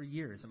you've known for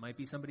years. It might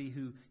be somebody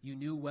who you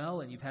knew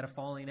well and you've had a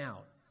falling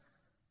out.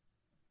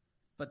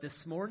 But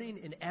this morning,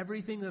 in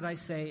everything that I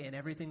say and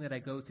everything that I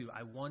go through,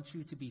 I want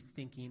you to be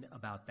thinking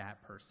about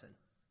that person.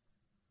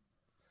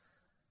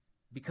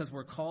 Because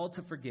we're called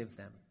to forgive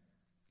them.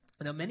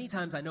 Now, many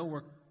times I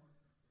know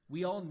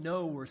we all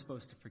know we're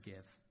supposed to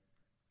forgive.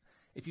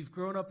 If you've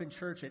grown up in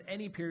church at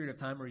any period of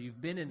time or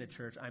you've been in a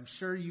church, I'm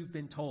sure you've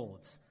been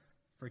told,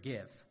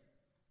 forgive.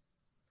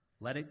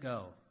 Let it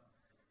go.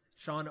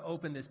 Sean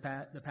opened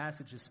the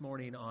passage this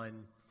morning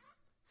on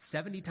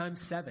 70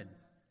 times 7,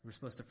 we're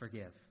supposed to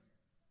forgive.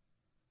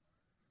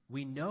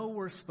 We know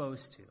we're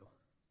supposed to,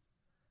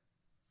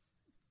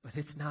 but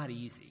it's not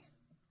easy.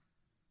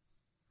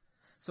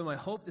 So my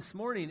hope this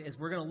morning is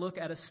we're going to look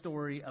at a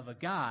story of a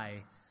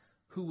guy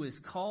who was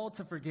called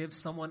to forgive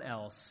someone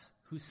else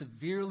who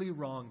severely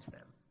wronged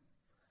them.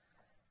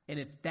 And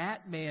if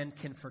that man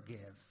can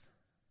forgive,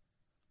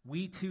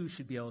 we too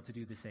should be able to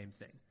do the same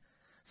thing.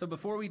 So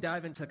before we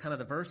dive into kind of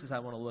the verses I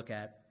want to look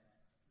at,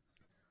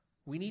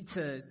 we need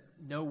to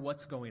know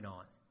what's going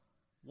on.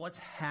 What's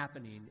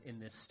happening in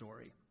this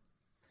story?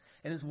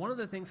 And it's one of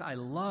the things I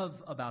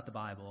love about the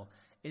Bible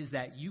is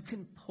that you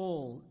can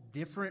pull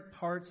different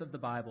parts of the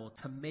Bible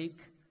to make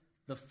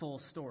the full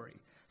story.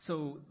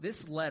 So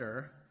this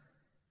letter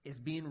is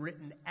being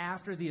written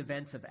after the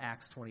events of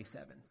Acts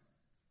 27.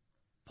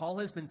 Paul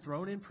has been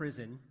thrown in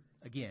prison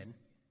again,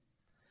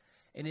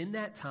 and in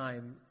that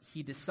time,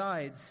 he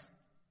decides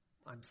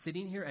I'm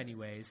sitting here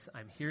anyways.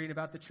 I'm hearing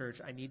about the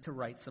church. I need to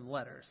write some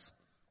letters.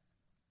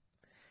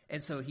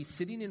 And so he's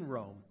sitting in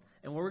Rome.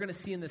 And what we're going to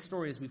see in this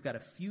story is we've got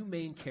a few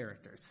main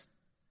characters.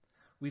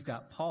 We've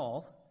got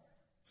Paul.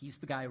 He's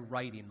the guy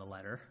writing the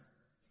letter.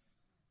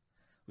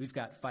 We've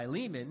got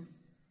Philemon.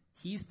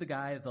 He's the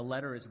guy the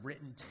letter is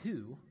written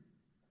to,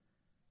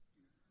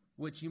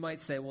 which you might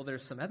say, well,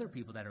 there's some other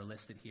people that are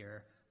listed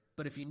here.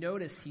 But if you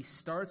notice, he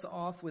starts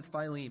off with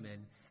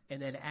Philemon,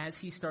 and then as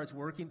he starts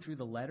working through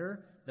the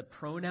letter, the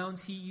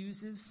pronouns he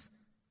uses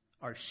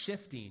are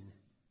shifting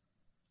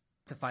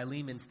to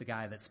Philemon's the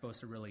guy that's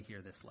supposed to really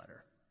hear this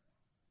letter.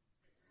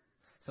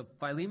 So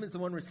Philemon's the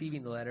one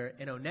receiving the letter,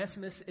 and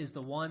Onesimus is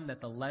the one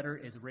that the letter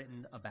is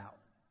written about.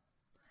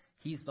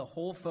 He's the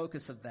whole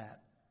focus of that.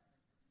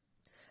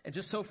 And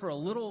just so for a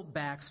little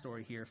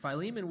backstory here,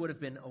 Philemon would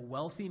have been a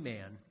wealthy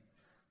man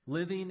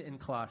living in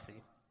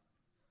Colossae.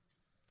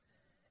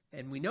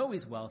 And we know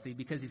he's wealthy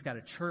because he's got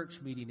a church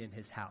meeting in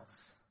his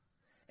house.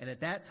 And at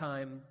that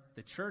time,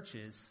 the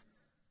churches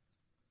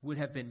would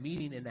have been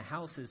meeting in the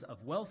houses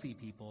of wealthy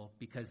people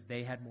because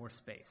they had more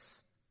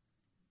space.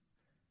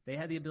 They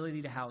had the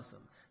ability to house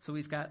them. So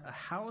he's got a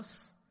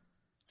house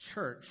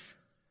church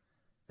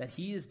that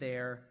he is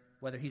there,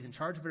 whether he's in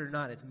charge of it or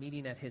not, it's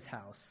meeting at his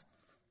house.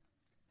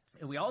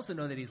 And we also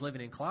know that he's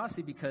living in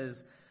Colossae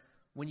because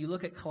when you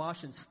look at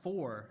Colossians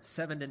 4,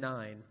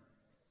 7-9,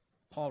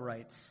 Paul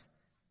writes,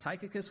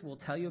 Tychicus will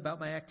tell you about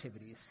my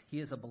activities. He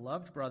is a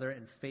beloved brother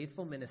and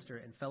faithful minister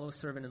and fellow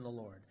servant in the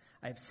Lord.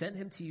 I have sent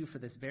him to you for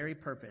this very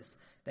purpose,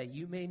 that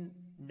you may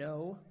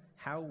know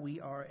how we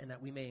are and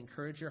that we may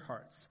encourage your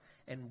hearts.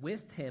 And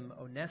with him,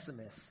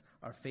 Onesimus,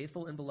 our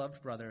faithful and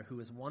beloved brother, who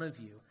is one of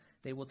you,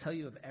 they will tell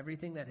you of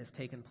everything that has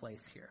taken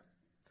place here.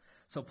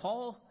 So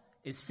Paul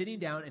is sitting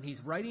down and he's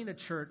writing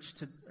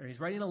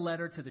a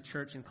letter to the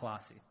church in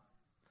Colossae,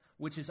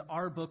 which is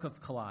our book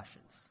of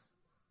Colossians.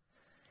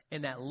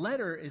 And that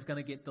letter is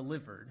going to get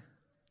delivered.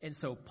 And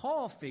so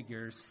Paul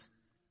figures,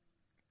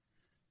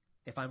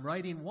 if I'm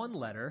writing one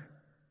letter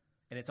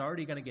and it's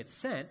already going to get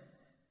sent,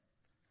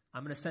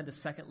 I'm going to send a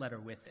second letter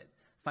with it.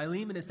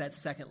 Philemon is that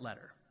second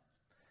letter.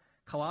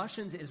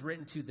 Colossians is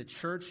written to the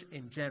church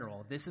in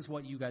general. This is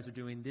what you guys are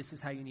doing. This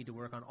is how you need to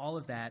work on all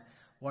of that.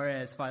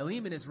 Whereas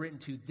Philemon is written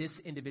to this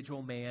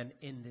individual man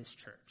in this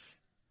church.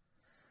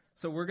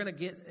 So we're going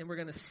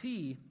to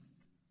see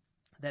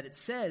that it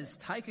says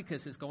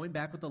Tychicus is going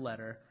back with the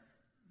letter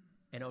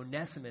and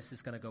Onesimus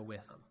is going to go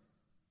with him.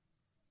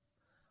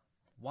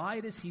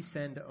 Why does he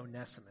send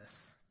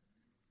Onesimus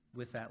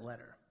with that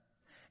letter?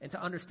 And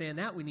to understand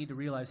that, we need to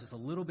realize there's a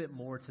little bit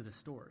more to the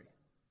story.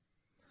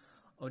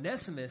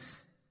 Onesimus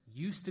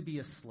used to be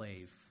a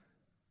slave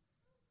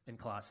in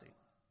Colossae.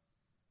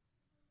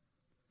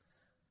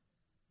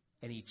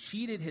 And he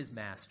cheated his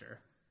master.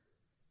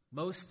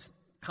 Most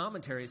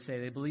commentaries say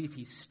they believe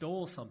he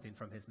stole something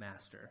from his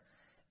master,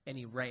 and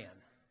he ran.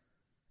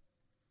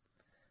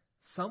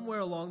 Somewhere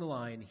along the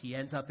line, he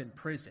ends up in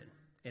prison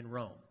in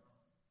Rome.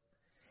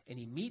 And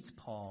he meets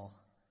Paul,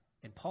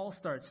 and Paul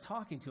starts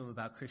talking to him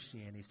about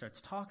Christianity,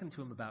 starts talking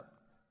to him about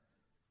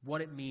what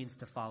it means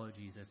to follow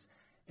Jesus.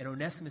 And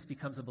Onesimus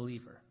becomes a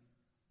believer.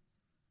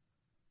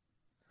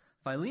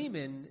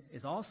 Philemon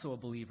is also a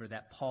believer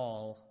that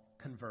Paul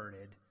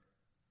converted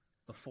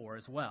before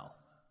as well.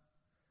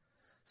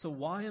 So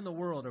why in the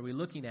world are we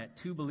looking at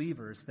two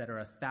believers that are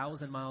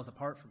 1,000 miles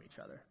apart from each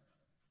other?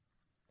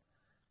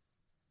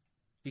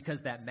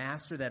 Because that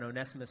master that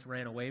Onesimus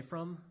ran away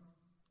from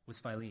was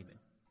Philemon.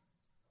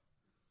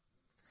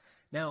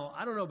 Now,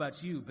 I don't know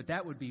about you, but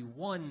that would be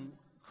one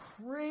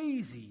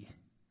crazy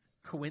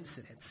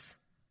coincidence.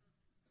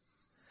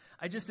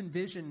 I just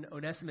envision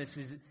Onesimus,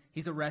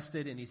 he's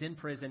arrested and he's in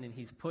prison and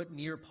he's put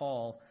near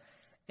Paul,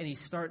 and he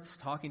starts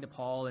talking to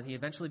Paul, and he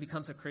eventually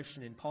becomes a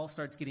Christian, and Paul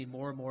starts getting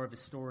more and more of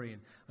his story,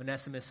 and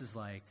Onesimus is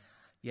like,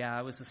 yeah,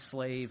 I was a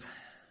slave.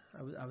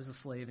 I was a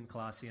slave in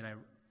Colossae, and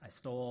I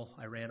stole,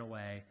 I ran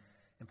away.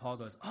 And Paul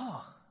goes,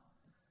 oh,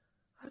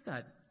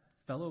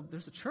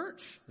 there's a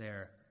church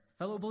there,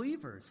 fellow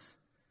believers.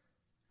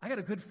 I got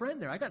a good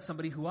friend there. I got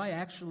somebody who I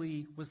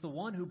actually was the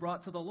one who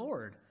brought to the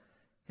Lord.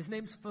 His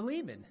name's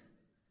Philemon.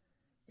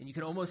 And you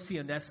can almost see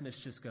Onesimus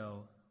just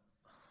go,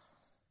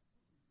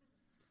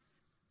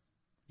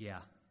 yeah,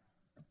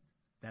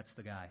 that's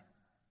the guy.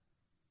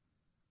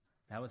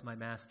 That was my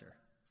master.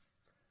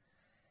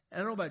 And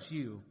I don't know about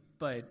you,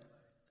 but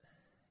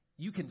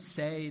you can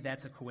say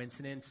that's a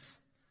coincidence.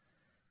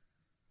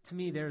 To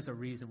me, there's a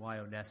reason why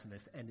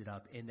Onesimus ended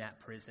up in that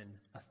prison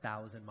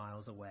 1,000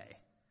 miles away,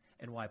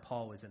 and why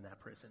Paul was in that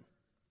prison.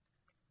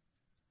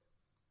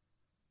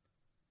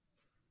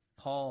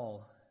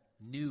 Paul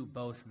knew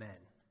both men.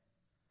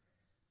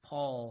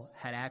 Paul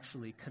had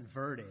actually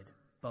converted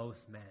both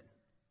men.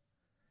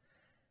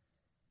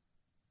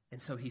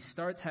 And so he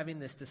starts having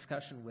this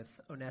discussion with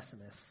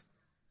Onesimus,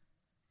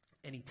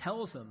 and he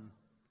tells him,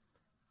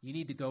 you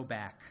need to go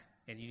back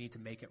and you need to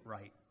make it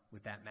right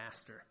with that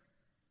master.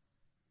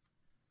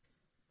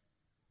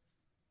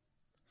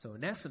 So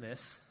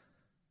Onesimus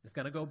is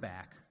going to go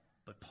back,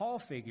 but Paul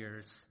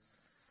figures,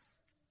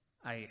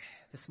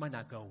 this might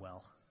not go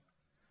well.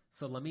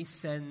 So let me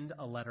send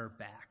a letter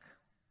back.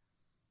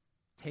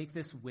 Take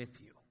this with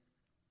you.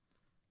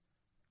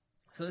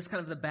 So this is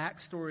kind of the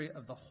backstory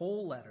of the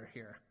whole letter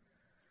here.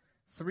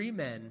 3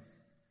 men,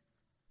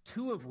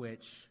 2 of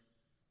which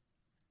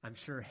I'm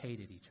sure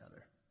hated each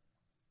other.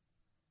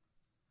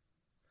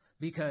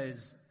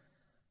 Because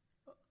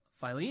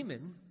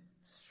Philemon,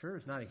 sure,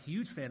 is not a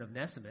huge fan of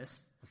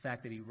Onesimus, the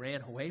fact that he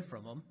ran away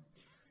from him,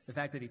 the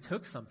fact that he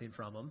took something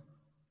from him.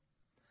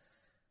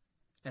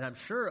 And I'm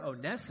sure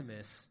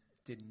Onesimus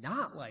did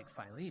not like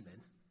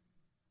Philemon.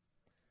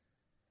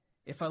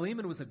 If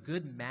Philemon was a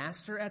good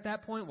master at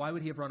that point, why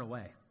would he have run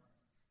away?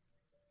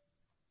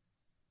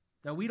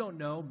 Now, we don't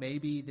know.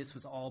 Maybe this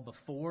was all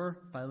before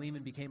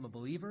Philemon became a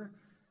believer,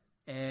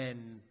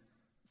 and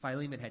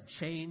Philemon had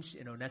changed,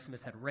 and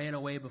Onesimus had ran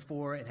away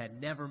before and had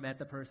never met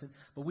the person.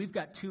 But we've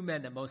got 2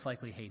 men that most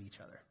likely hate each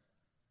other,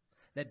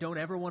 that don't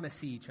ever want to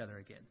see each other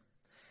again.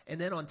 And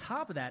then on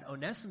top of that,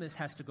 Onesimus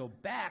has to go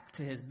back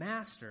to his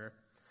master,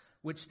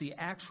 which the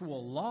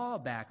actual law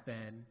back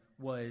then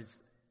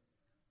was,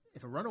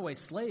 if a runaway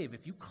slave,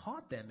 if you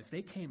caught them, if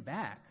they came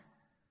back,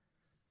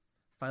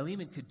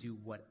 Philemon could do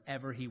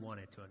whatever he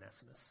wanted to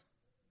Onesimus,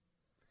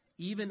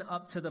 even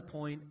up to the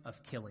point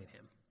of killing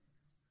him.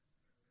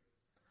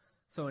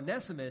 So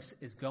Onesimus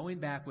is going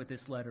back with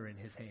this letter in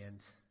his hand,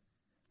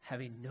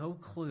 having no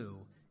clue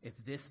if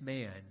this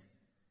man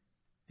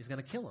is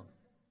going to kill him.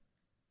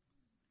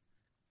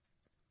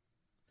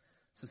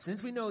 So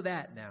since we know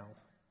that now,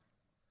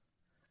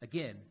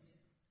 again,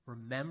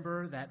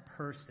 remember that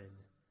person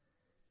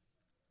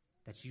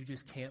that you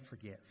just can't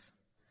forgive.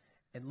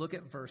 And look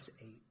at verse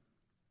 8.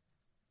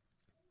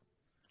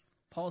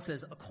 Paul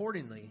says,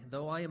 accordingly,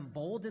 though I am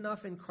bold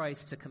enough in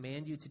Christ to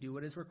command you to do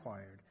what is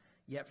required,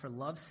 yet for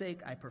love's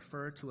sake I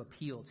prefer to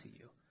appeal to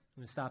you.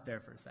 I'm going to stop there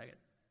for a second.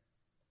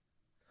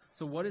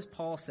 So what is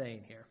Paul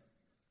saying here?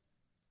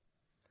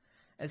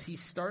 As he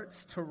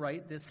starts to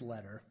write this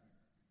letter,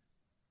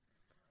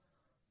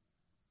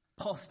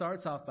 Paul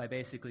starts off by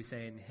basically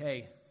saying,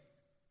 hey,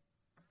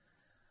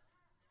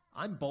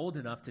 I'm bold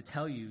enough to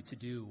tell you to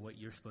do what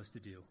you're supposed to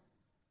do.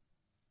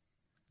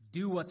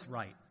 Do what's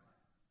right.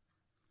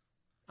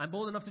 I'm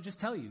bold enough to just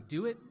tell you,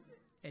 do it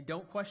and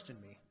don't question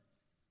me.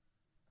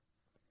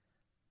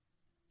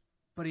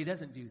 But he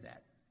doesn't do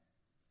that.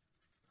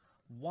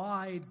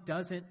 Why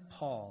doesn't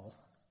Paul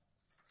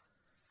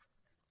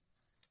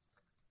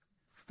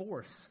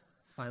force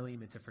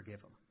Philemon to forgive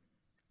him?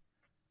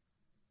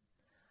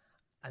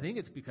 I think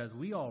it's because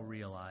we all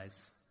realize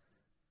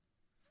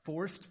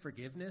forced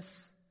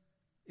forgiveness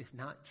is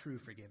not true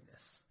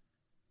forgiveness.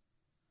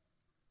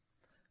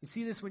 You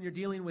see this when you're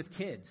dealing with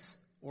kids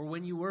or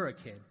when you were a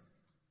kid.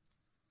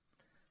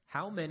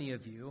 How many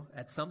of you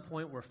at some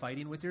point were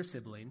fighting with your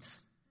siblings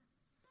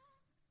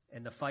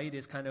and the fight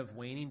is kind of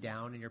waning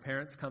down and your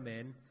parents come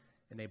in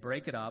and they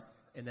break it up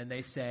and then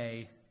they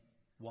say,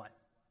 what?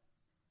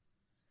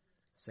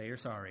 Say you're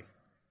sorry.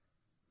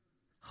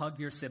 Hug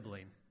your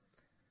sibling.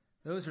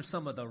 Those are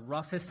some of the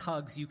roughest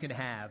hugs you can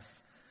have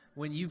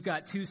when you've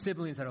got 2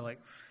 siblings that are like,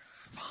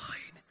 fine.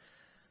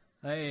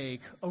 Hey,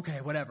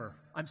 okay, whatever.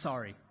 I'm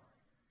sorry.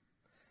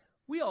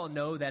 We all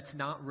know that's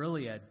not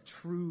really a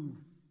true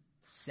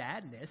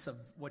sadness of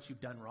what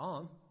you've done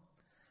wrong.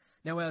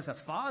 Now, as a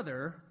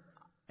father,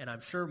 and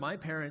I'm sure my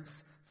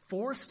parents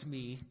forced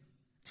me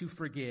to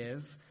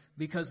forgive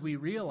because we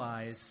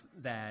realize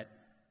that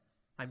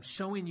I'm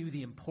showing you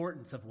the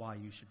importance of why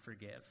you should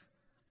forgive.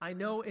 I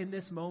know in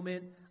this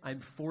moment I'm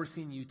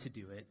forcing you to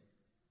do it.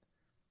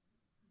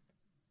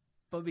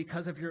 But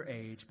because of your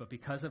age, but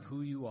because of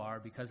who you are,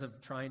 because of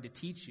trying to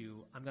teach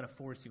you, I'm going to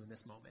force you in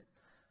this moment.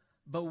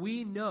 But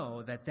we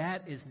know that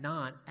that is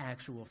not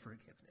actual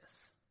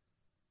forgiveness.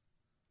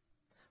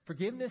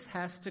 Forgiveness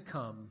has to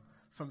come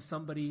from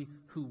somebody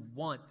who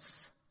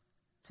wants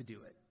to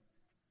do it.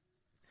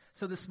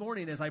 So this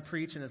morning as I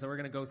preach and as we're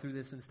going to go through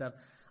this and stuff,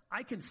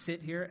 I can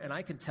sit here and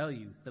I can tell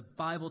you the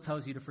Bible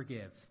tells you to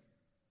forgive.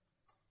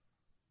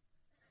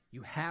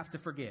 You have to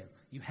forgive.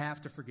 You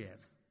have to forgive.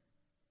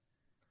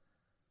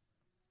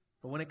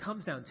 But when it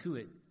comes down to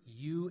it,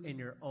 you in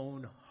your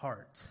own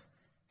heart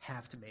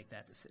have to make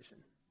that decision.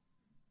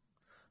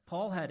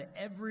 Paul had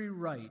every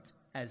right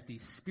as the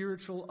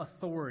spiritual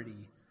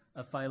authority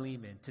of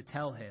Philemon to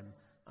tell him,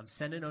 I'm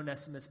sending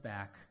Onesimus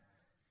back,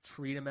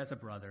 treat him as a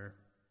brother,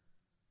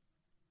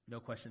 no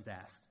questions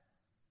asked.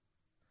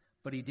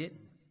 But he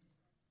didn't.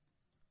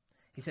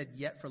 He said,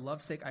 yet for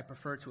love's sake I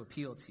prefer to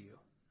appeal to you.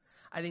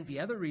 I think the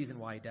other reason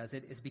why he does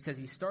it is because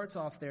he starts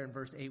off there in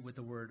verse 8 with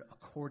the word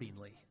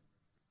accordingly.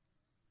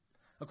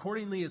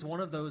 Accordingly is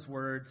one of those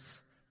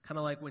words, kind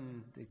of like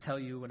when they tell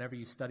you whenever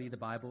you study the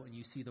Bible and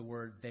you see the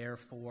word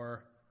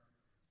therefore,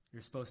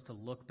 you're supposed to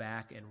look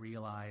back and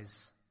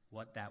realize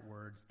what that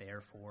word's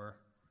there for.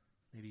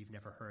 Maybe you've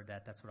never heard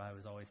that. That's what I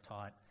was always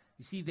taught.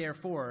 You see,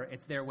 therefore,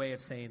 it's their way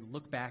of saying,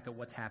 look back at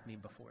what's happening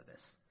before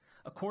this.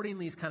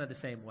 Accordingly is kind of the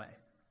same way.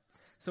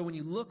 So when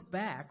you look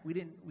back,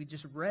 we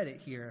just read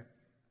it here.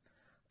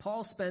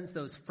 Paul spends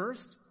those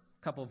first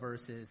couple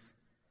verses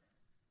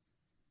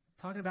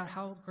talking about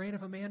how great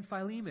of a man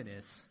Philemon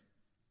is.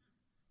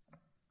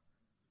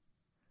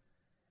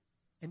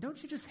 And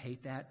don't you just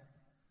hate that?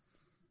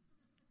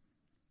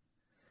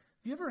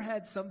 Have you ever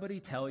had somebody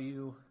tell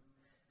you,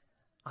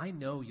 I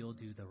know you'll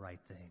do the right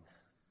thing?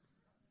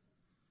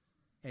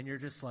 And you're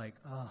just like,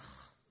 ugh,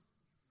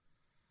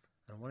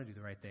 I don't want to do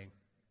the right thing.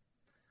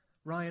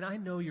 Ryan, I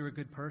know you're a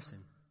good person.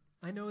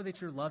 I know that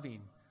you're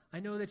loving. I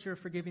know that you're a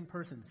forgiving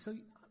person. So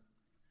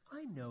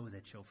I know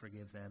that you'll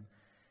forgive them.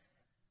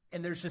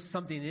 And there's just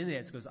something in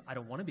it that goes, I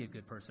don't want to be a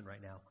good person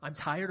right now. I'm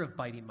tired of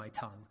biting my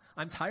tongue.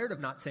 I'm tired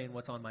of not saying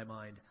what's on my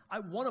mind. I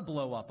want to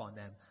blow up on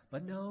them.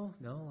 But no,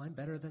 I'm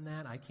better than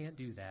that. I can't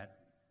do that.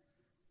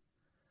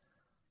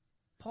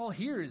 Paul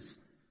here is,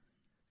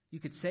 you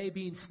could say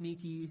being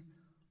sneaky,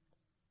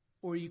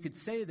 or you could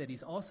say that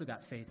he's also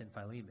got faith in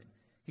Philemon.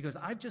 He goes,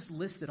 I've just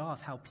listed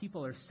off how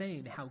people are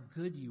saying how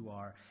good you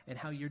are and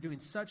how you're doing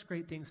such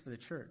great things for the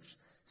church.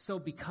 So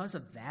because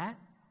of that,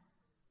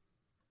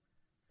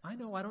 I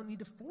know I don't need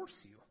to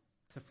force you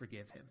to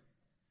forgive him.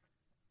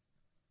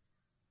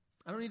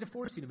 I don't need to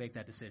force you to make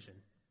that decision.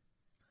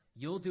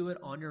 You'll do it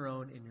on your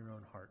own in your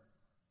own heart.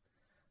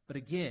 But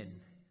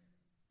again,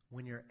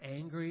 when you're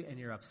angry and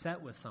you're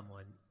upset with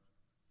someone,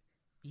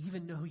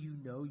 even though you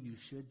know you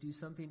should do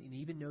something, and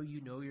even though you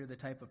know you're the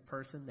type of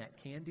person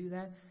that can do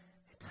that,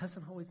 it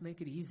doesn't always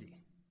make it easy.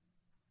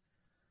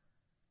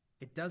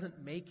 It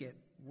doesn't make it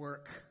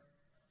work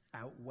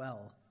out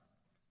well.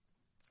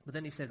 But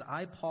then he says,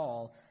 I,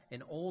 Paul,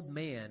 an old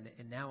man,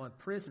 and now a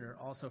prisoner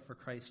also for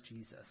Christ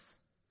Jesus.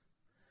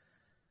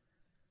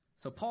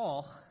 So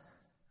Paul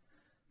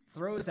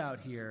throws out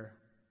here,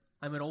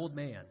 I'm an old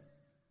man.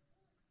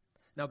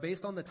 Now,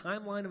 based on the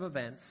timeline of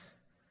events,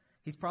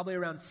 he's probably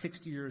around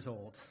 60 years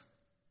old.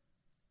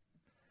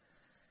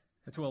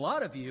 And to a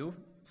lot of you,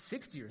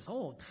 60 years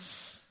old,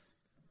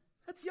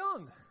 that's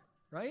young,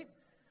 right?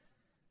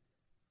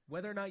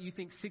 Whether or not you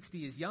think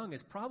 60 is young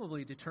is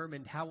probably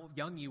determined how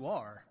young you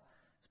are.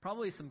 There's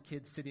probably some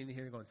kids sitting in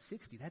here going,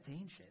 60, that's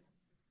ancient.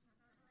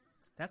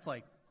 That's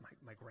like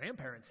my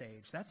grandparents'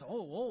 age. That's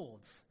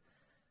old.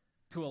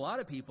 To a lot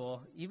of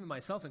people, even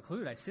myself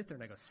included, I sit there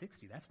and I go,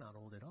 60, that's not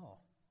old at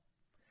all.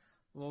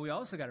 What we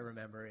also got to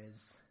remember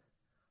is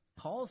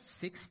Paul's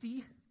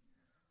 60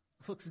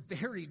 looks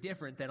very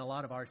different than a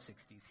lot of our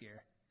 60s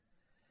here.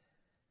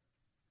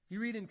 You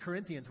read in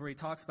Corinthians where he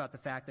talks about the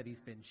fact that he's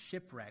been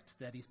shipwrecked,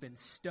 that he's been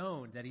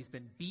stoned, that he's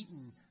been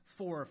beaten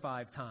 4 or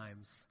 5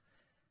 times,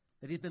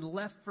 that he's been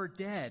left for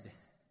dead,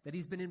 that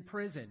he's been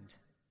imprisoned.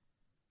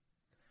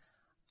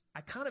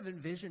 I kind of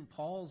envision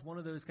Paul as one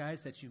of those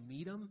guys that you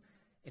meet him,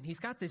 and he's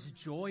got this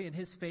joy in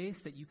his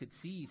face that you could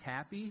see he's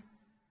happy,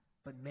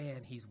 but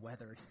man, he's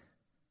weathered.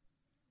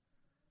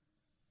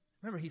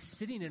 Remember, he's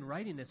sitting and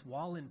writing this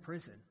while in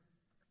prison.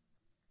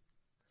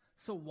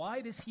 So why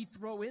does he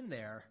throw in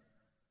there,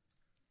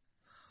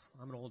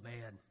 I'm an old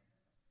man?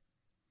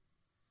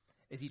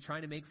 Is he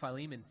trying to make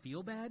Philemon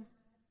feel bad?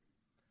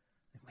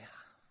 Like, man,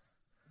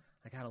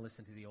 I got to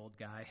listen to the old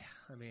guy.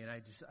 I mean,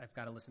 I've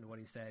got to listen to what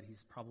he said.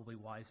 He's probably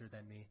wiser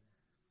than me.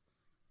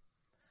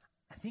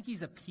 I think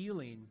he's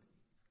appealing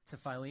to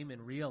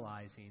Philemon,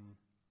 realizing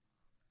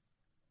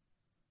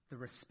the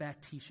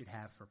respect he should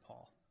have for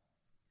Paul.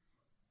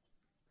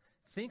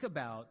 Think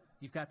about,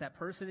 you've got that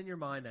person in your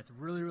mind that's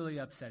really, really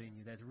upsetting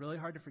you, that's really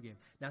hard to forgive.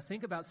 Now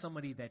think about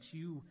somebody that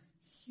you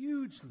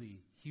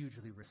hugely,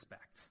 hugely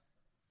respect.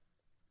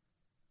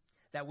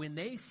 That when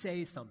they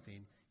say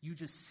something, you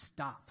just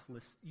stop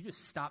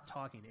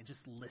talking and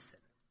just listen.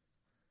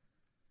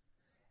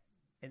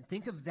 And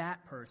think of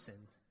that person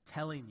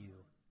telling you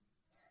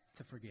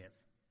to forgive.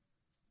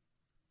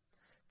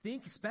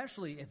 Think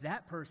especially if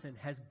that person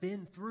has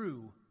been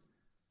through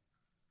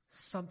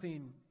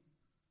something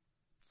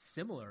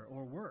similar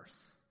or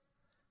worse.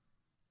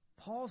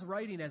 Paul's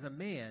writing as a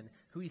man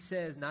who he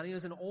says not only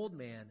as an old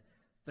man,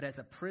 but as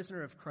a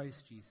prisoner of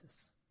Christ Jesus.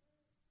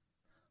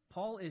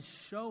 Paul is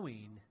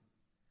showing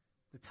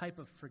the type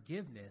of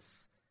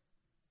forgiveness,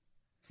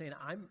 saying,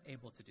 I'm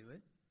able to do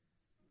it.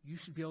 You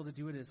should be able to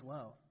do it as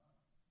well.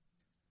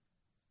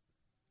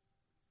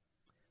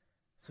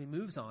 So he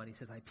moves on. He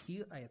says, I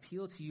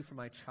appeal to you for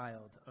my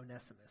child,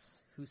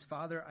 Onesimus, whose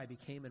father I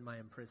became in my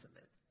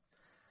imprisonment.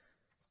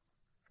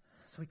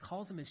 So he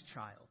calls him his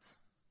child.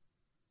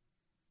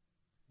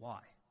 Why?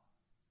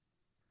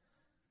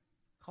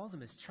 Calls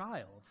him his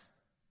child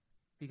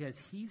because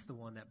he's the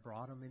one that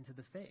brought him into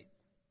the faith.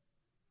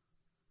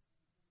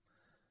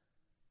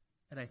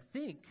 And I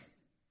think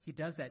he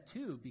does that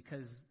too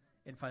because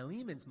in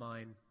Philemon's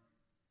mind,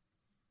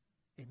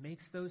 it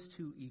makes those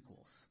two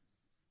equals.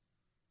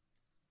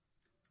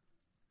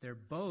 They're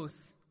both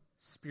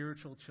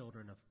spiritual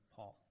children of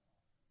Paul.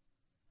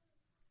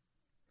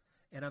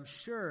 And I'm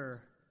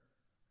sure,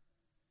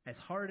 as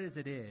hard as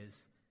it is,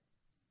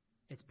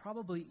 it's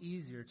probably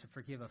easier to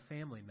forgive a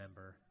family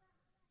member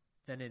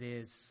than it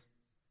is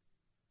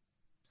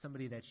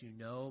somebody that you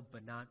know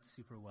but not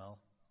super well.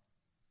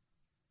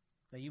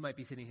 Now, you might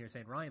be sitting here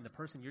saying, Ryan, the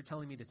person you're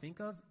telling me to think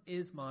of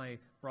is my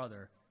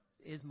brother,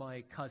 is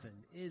my cousin,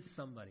 is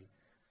somebody.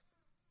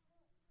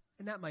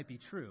 And that might be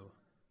true.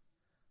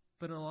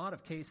 But in a lot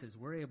of cases,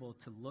 we're able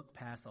to look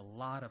past a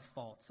lot of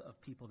faults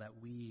of people that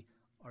we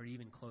are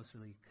even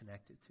closely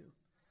connected to.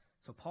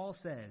 So Paul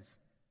says,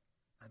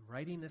 I'm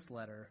writing this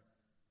letter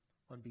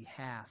on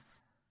behalf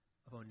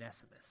of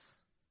Onesimus,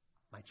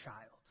 my child.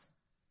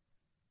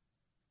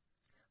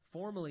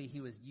 Formerly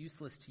he was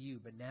useless to you,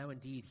 but now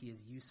indeed he is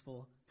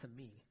useful to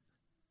me.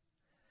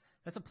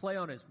 That's a play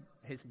on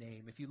his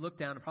name. If you look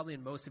down, probably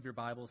in most of your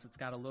Bibles, it's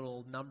got a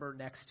little number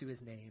next to his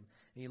name.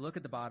 And you look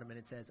at the bottom and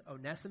it says,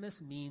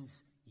 Onesimus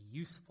means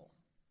useful.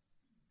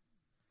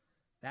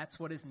 That's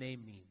what his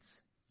name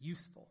means,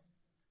 useful.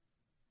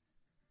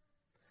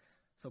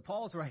 So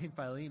Paul's writing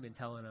Philemon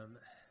telling him,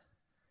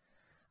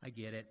 I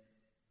get it.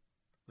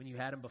 When you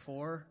had him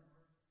before,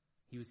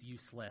 he was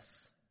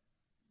useless.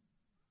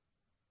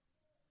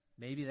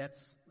 Maybe I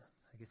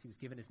guess he was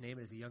given his name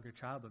as a younger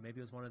child, but maybe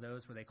it was one of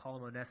those where they call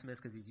him Onesimus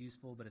because he's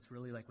useful, but it's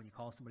really like when you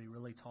call somebody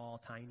really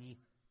tall, tiny.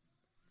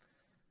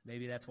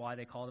 Maybe that's why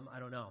they called him, I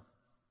don't know.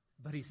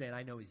 But he's saying,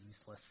 I know he's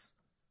useless.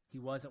 He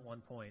was at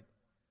one point,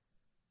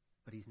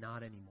 but he's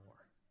not anymore.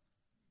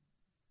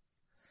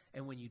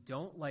 And when you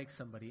don't like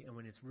somebody and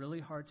when it's really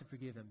hard to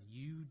forgive them,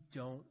 you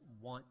don't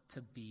want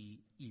to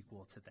be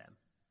equal to them.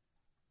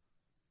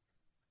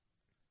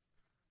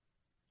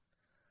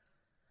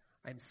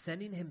 I'm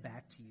sending him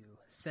back to you,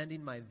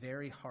 sending my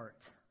very heart.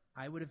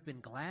 I would have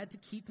been glad to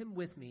keep him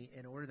with me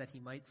in order that he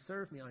might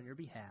serve me on your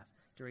behalf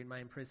during my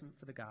imprisonment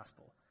for the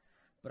gospel.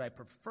 But I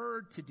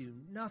preferred to do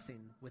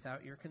nothing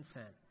without your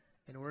consent,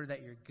 in order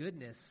that your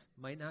goodness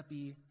might not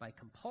be by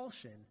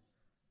compulsion,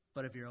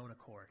 but of your own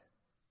accord.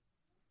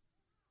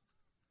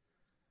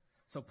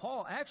 So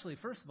Paul actually,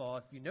 first of all,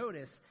 if you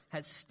notice,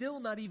 has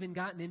still not even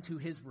gotten into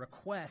his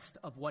request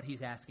of what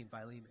he's asking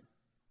Philemon.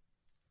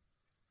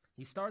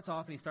 He starts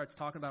off and he starts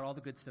talking about all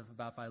the good stuff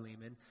about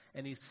Philemon,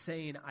 and he's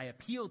saying, I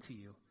appeal to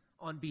you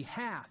on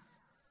behalf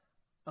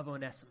of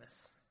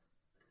Onesimus.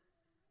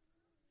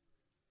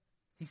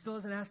 He still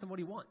hasn't asked him what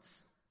he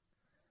wants.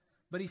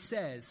 But he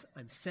says,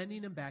 I'm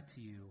sending him back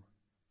to you.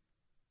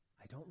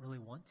 I don't really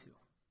want to.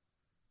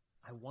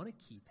 I want to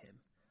keep him.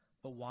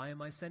 But why am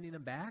I sending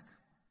him back?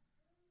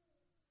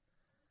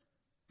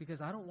 Because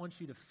I don't want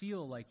you to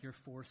feel like you're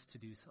forced to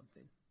do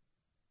something.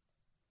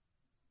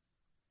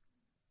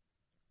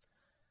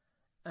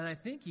 And I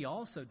think he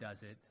also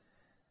does it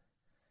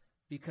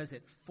because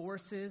it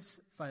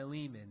forces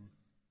Philemon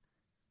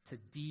to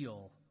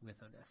deal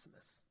with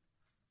Onesimus.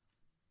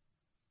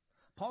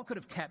 Paul could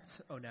have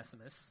kept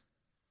Onesimus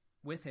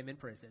with him in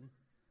prison,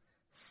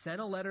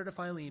 sent a letter to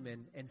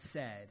Philemon and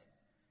said,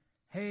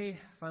 hey,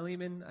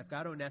 Philemon, I've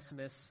got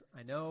Onesimus.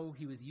 I know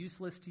he was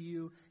useless to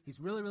you. He's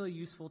really, really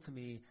useful to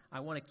me. I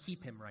want to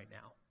keep him right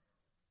now.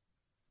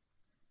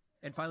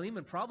 And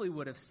Philemon probably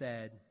would have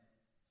said,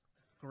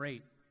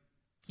 great,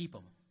 keep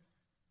him.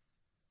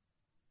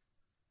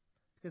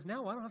 Because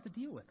now I don't have to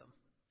deal with him.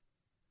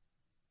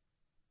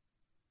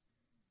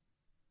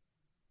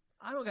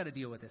 I don't got to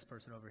deal with this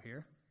person over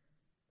here.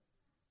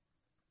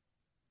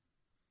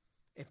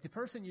 If the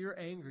person you're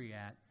angry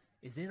at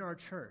is in our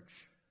church,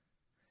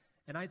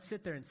 and I'd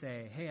sit there and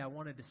say, hey, I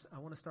want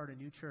to start a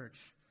new church,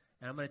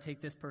 and I'm going to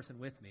take this person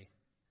with me,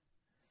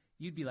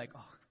 you'd be like,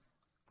 oh,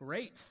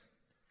 great,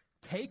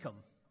 take him,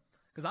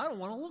 because I don't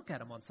want to look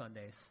at him on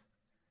Sundays.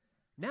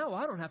 Now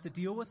I don't have to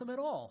deal with him at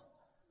all.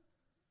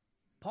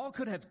 Paul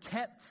could have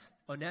kept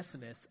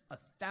Onesimus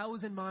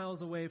 1,000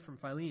 miles away from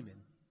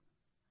Philemon,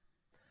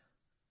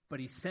 but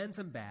he sends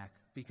him back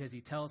because he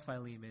tells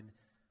Philemon,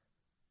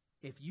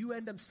 if you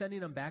end up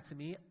sending him back to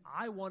me,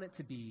 I want it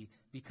to be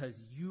because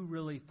you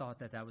really thought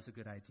that that was a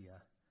good idea.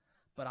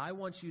 But I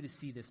want you to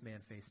see this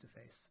man face to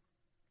face.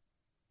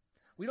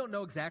 We don't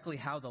know exactly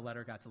how the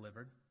letter got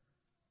delivered.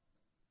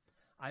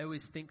 I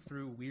always think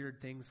through weird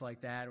things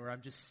like that, where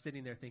I'm just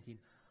sitting there thinking,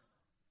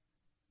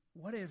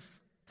 what if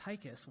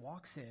Tychus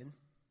walks in, and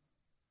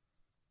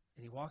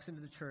he walks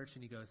into the church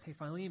and he goes, hey,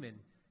 Philemon,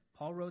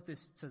 Paul wrote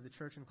this to the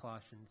church in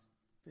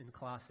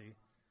Colossae,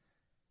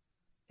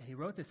 and he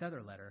wrote this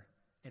other letter,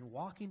 and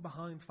walking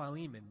behind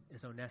Philemon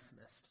is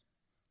Onesimus.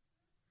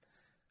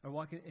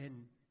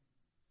 And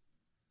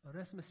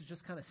Onesimus is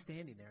just kind of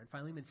standing there, and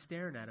Philemon's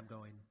staring at him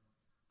going,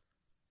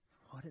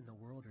 what in the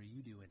world are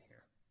you doing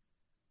here?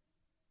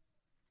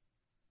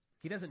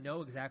 He doesn't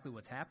know exactly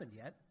what's happened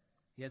yet.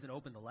 He hasn't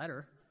opened the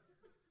letter.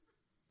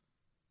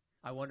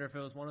 I wonder if it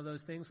was one of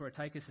those things where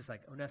Tychus is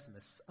like,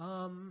 Onesimus,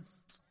 come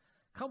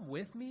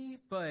with me,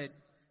 but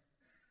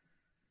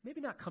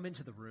maybe not come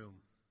into the room.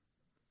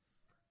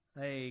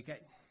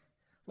 Like,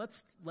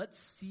 let's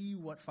see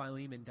what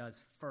Philemon does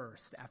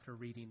first after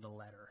reading the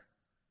letter.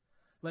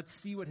 Let's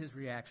see what his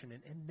reaction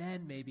is, and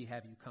then maybe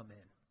have you come in.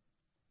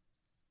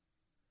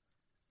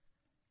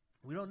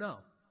 We don't know.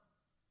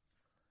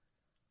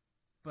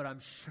 But I'm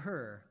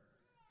sure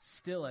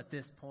still at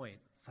this point,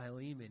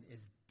 Philemon is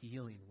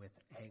dealing with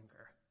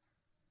anger.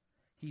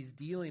 He's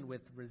dealing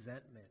with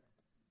resentment.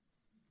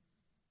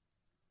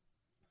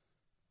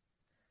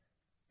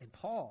 And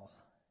Paul,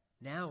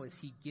 now as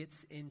he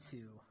gets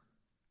into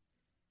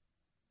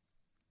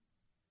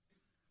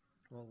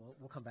Well,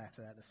 we'll come back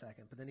to that in a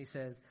second. But then he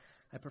says,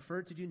 I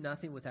prefer to do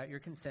nothing without your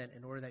consent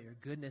in order that your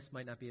goodness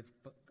might not be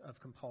of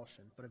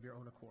compulsion, but of your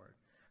own accord.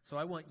 So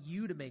I want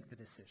you to make the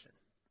decision.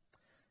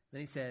 Then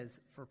he says,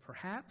 for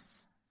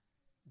perhaps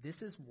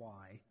this is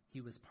why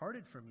he was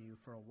parted from you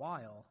for a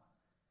while,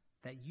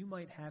 that you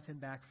might have him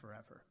back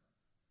forever.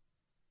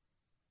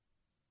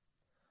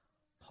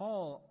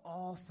 Paul,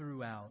 all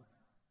throughout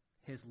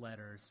his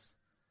letters,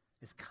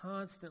 is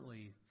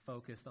constantly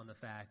focused on the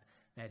fact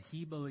that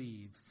he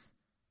believes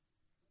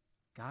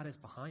God is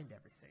behind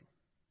everything.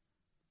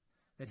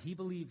 That he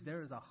believes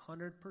there is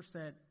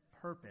 100%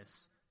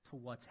 purpose to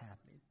what's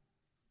happening.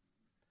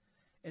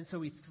 And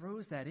so he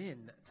throws that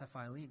in to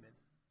Philemon.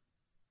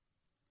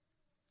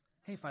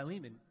 Hey,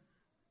 Philemon,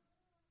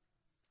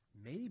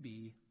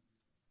 maybe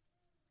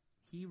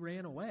he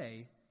ran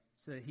away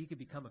so that he could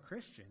become a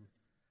Christian,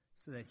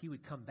 so that he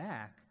would come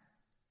back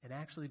and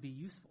actually be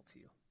useful to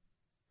you.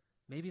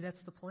 Maybe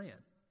that's the plan.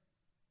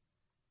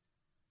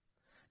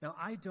 Now,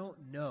 I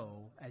don't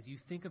know, as you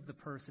think of the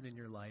person in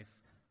your life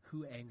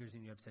who angers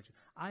and you upsets you,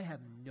 I have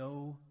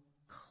no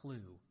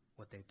clue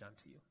what they've done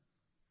to you.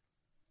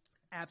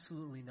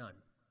 Absolutely none.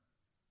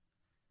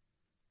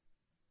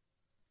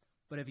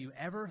 But have you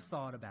ever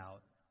thought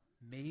about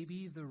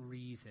maybe the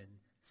reason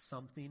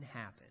something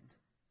happened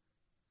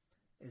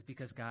is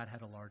because God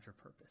had a larger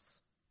purpose?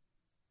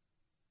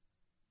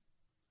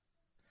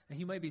 And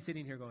you might be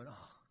sitting here going,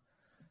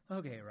 oh,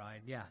 okay,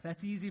 Ryan, yeah,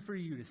 that's easy for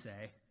you to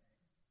say.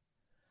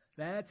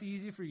 That's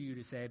easy for you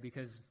to say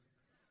because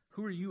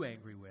who are you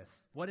angry with?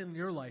 What in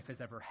your life has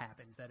ever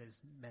happened that has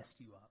messed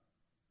you up?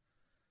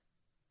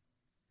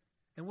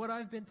 And what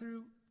I've been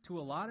through to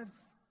a lot of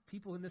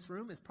people in this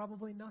room is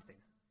probably nothing.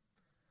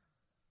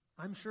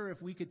 I'm sure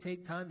if we could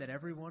take time that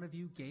every one of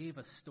you gave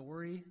a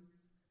story,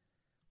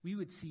 we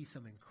would see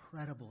some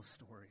incredible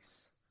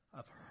stories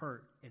of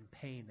hurt and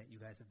pain that you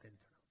guys have been through.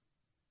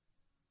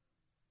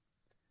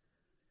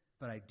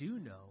 But I do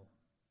know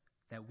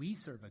that we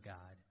serve a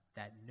God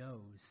that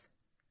knows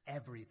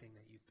everything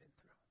that you've been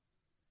through.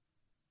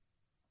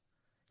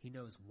 He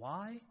knows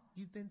why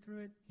you've been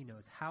through it, he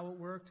knows how it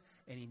worked,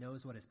 and he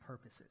knows what his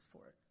purpose is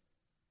for it.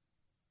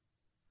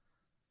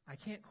 I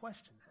can't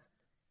question that.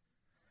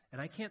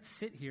 And I can't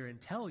sit here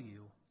and tell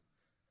you,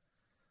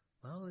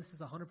 well, this is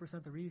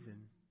 100% the reason.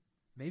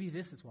 Maybe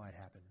this is why it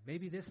happened.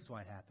 Maybe this is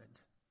why it happened.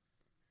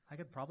 I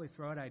could probably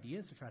throw out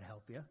ideas to try to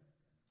help you.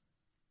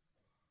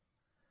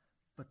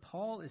 But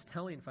Paul is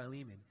telling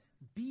Philemon,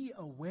 be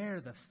aware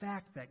of the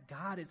fact that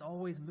God is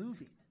always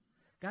moving.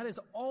 God is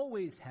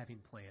always having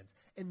plans.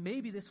 And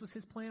maybe this was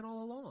his plan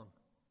all along.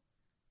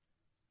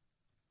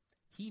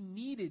 He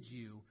needed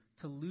you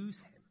to lose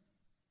him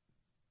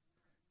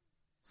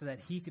so that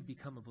he could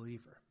become a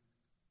believer.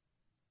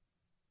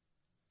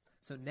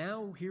 So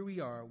now here we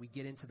are, we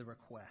get into the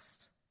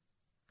request.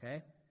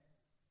 Okay?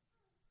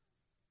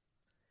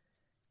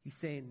 He's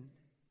saying,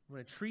 I'm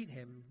going to treat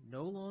him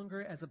no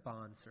longer as a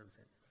bondservant,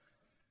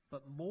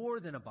 but more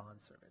than a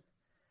bondservant,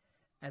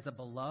 as a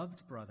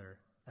beloved brother,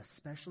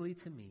 especially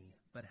to me,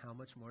 but how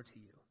much more to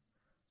you,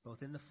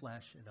 both in the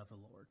flesh and of the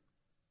Lord.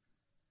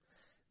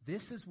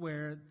 This is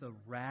where the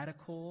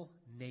radical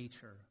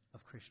nature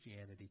of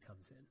Christianity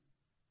comes in.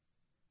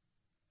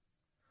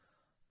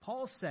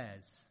 Paul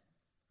says,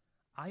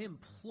 I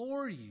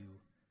implore you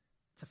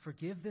to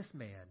forgive this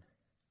man,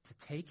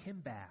 to take him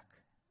back,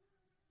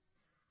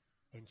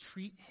 and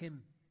treat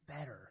him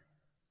better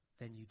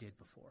than you did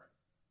before.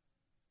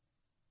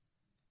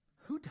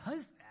 Who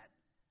does that?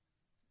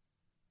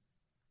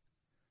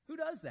 Who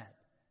does that?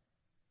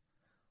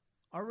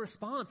 Our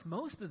response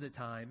most of the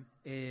time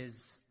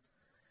is,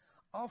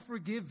 I'll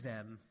forgive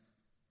them,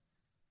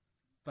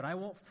 but I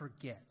won't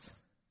forget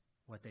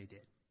what they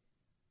did.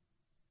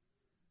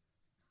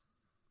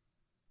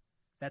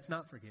 That's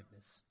not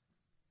forgiveness.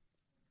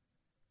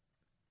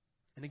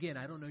 And again,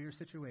 I don't know your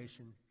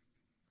situation,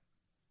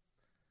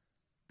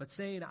 but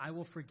saying, I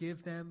will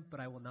forgive them, but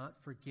I will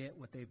not forget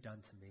what they've done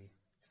to me,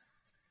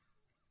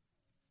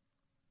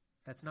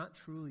 that's not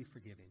truly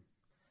forgiving.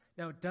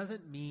 Now, it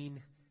doesn't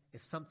mean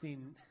if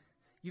something,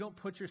 you don't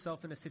put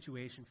yourself in a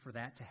situation for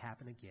that to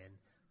happen again.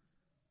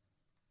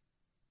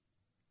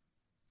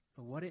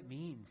 But what it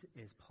means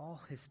is Paul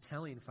is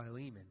telling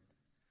Philemon,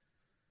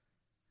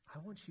 I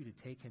want you to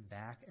take him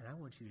back and I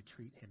want you to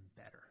treat him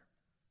better.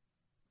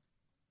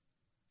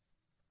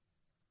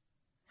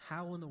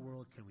 How in the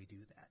world can we do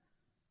that?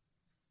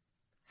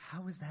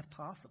 How is that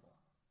possible?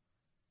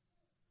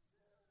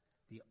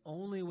 The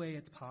only way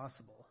it's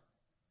possible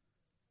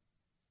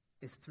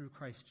is through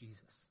Christ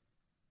Jesus.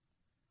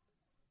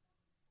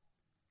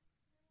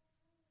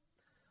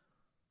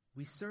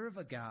 We serve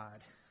a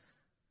God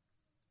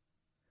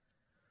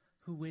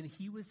who, when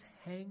he was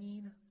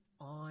hanging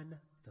on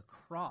the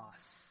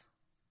cross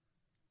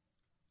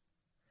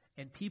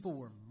and people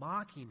were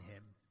mocking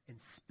him and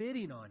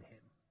spitting on him,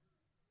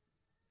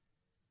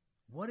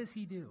 what does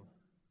he do?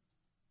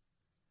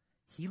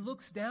 He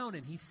looks down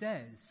and he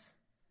says,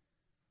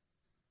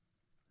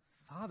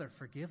 Father,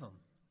 forgive them.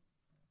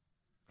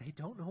 They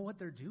don't know what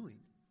they're doing.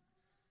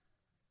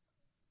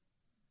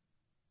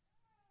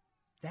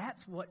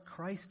 That's what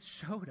Christ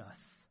showed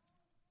us.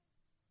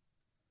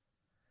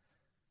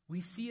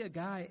 We see a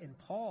guy in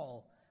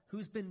Paul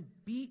who's been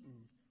beaten,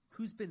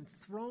 who's been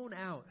thrown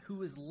out, who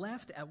was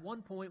left at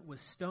one point, was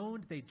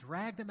stoned. They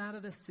dragged him out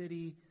of the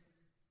city,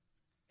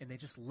 and they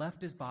just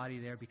left his body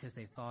there because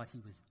they thought he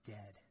was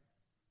dead.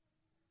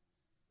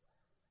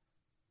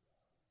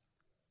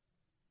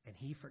 And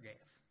he forgave.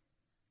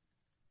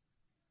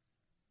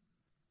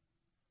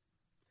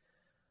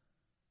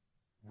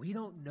 We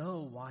don't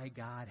know why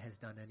God has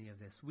done any of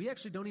this. We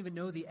actually don't even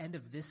know the end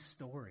of this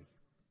story.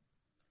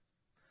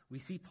 We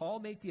see Paul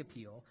make the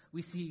appeal.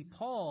 We see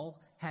Paul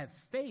have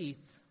faith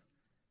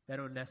that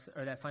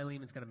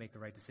Philemon's going to make the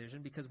right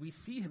decision, because we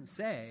see him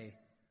say,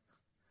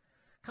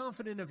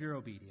 confident of your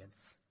obedience,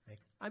 like,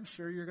 I'm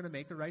sure you're going to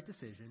make the right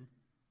decision,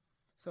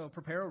 so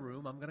prepare a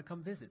room, I'm going to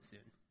come visit soon.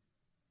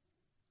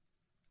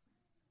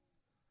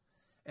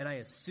 And I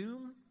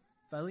assume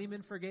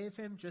Philemon forgave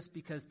him just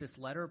because this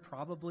letter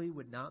probably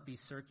would not be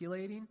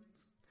circulating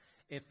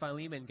if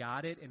Philemon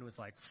got it and was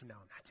like, no,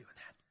 I'm not doing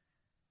that.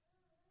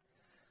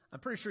 I'm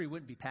pretty sure he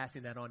wouldn't be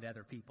passing that on to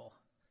other people.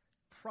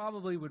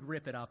 Probably would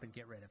rip it up and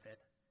get rid of it.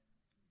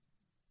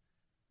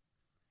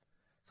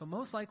 So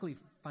most likely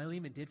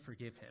Philemon did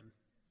forgive him.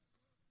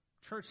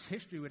 Church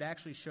history would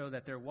actually show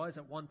that there was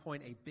at one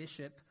point a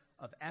bishop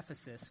of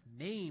Ephesus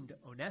named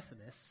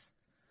Onesimus.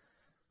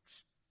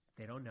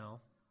 They don't know.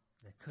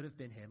 It could have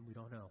been him. We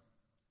don't know.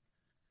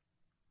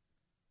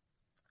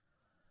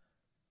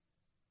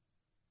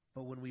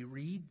 But when we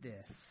read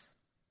this,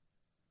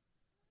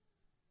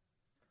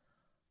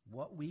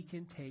 what we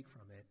can take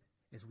from it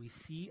is we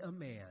see a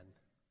man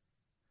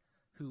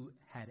who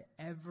had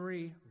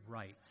every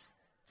right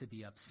to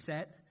be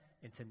upset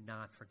and to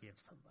not forgive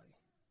somebody.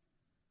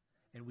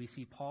 And we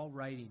see Paul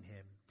writing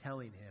him,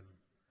 telling him,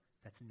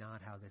 that's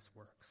not how this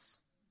works.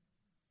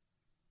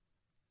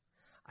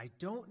 I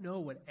don't know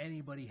what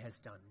anybody has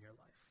done in your life.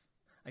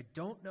 I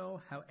don't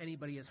know how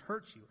anybody has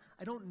hurt you.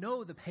 I don't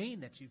know the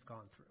pain that you've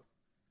gone through.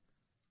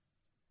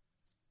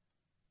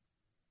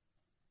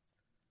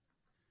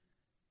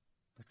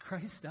 But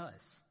Christ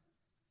does.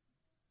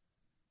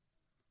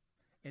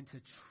 And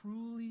to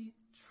truly,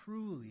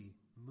 truly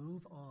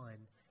move on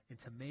and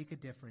to make a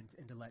difference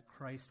and to let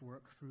Christ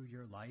work through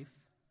your life,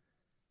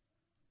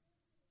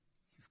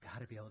 you've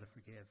got to be able to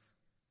forgive.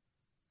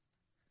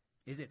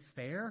 Is it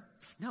fair?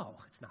 No,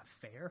 it's not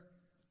fair.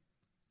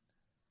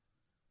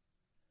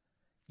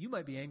 You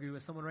might be angry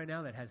with someone right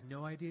now that has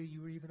no idea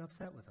you were even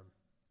upset with them.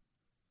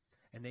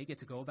 And they get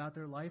to go about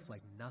their life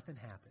like nothing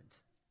happened.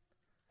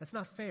 That's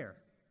not fair.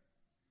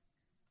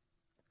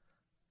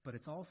 But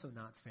it's also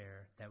not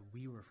fair that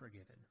we were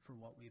forgiven for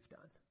what we've done.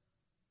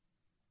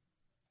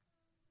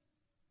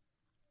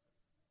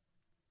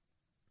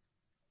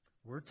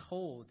 We're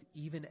told,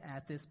 even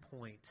at this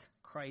point,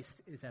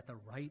 Christ is at the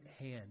right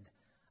hand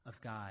of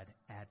God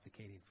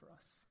advocating for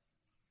us.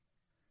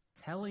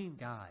 Telling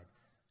God,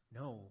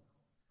 no,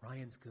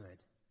 Ryan's good.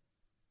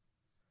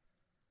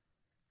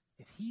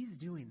 If he's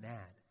doing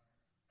that,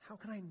 how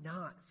can I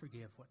not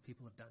forgive what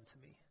people have done to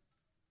me?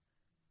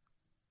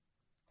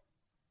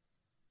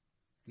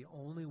 The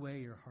only way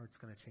your heart's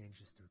going to change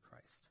is through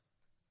Christ.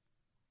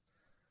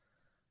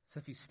 So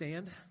if you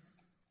stand,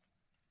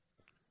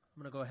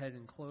 I'm going to go ahead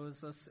and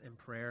close us in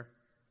prayer.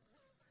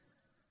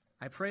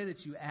 I pray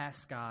that you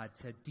ask God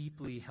to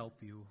deeply help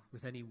you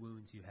with any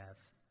wounds you have,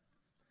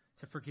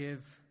 to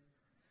forgive.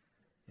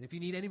 And if you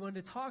need anyone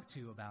to talk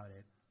to about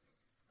it,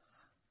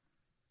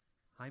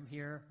 I'm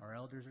here, our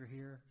elders are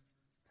here,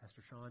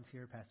 Pastor Sean's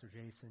here, Pastor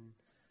Jason.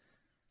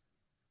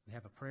 We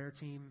have a prayer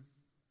team.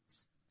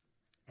 Just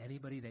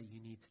anybody that you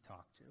need to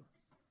talk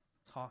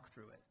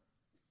through it.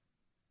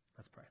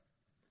 Let's pray.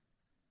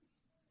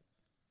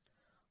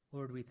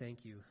 Lord, we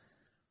thank you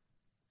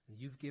that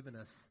you've given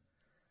us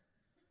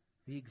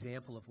the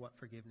example of what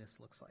forgiveness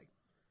looks like.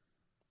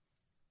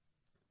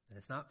 And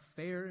it's not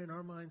fair in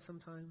our minds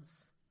sometimes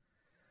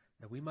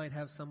that we might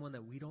have someone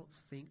that we don't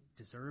think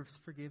deserves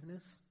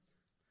forgiveness,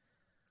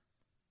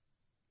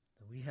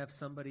 that we have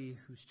somebody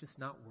who's just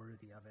not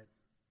worthy of it.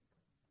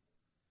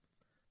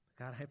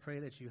 God, I pray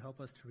that you help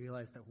us to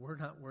realize that we're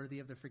not worthy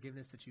of the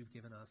forgiveness that you've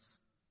given us,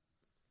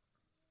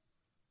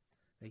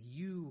 that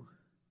you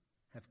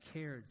have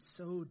cared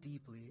so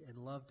deeply and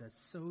loved us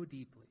so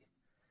deeply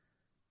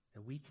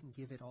that we can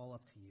give it all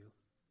up to you.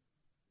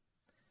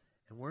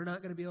 And we're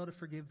not going to be able to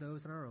forgive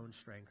those in our own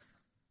strength.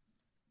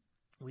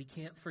 We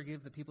can't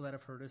forgive the people that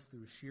have hurt us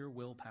through sheer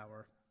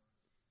willpower,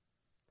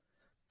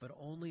 but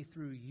only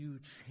through you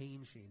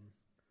changing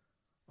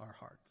our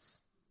hearts.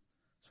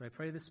 So I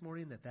pray this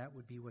morning that that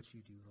would be what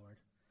you do, Lord,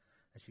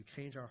 that you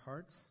change our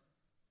hearts,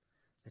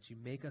 that you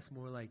make us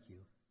more like you,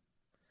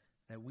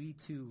 that we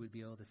too would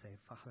be able to say,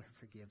 Father,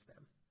 forgive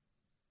them.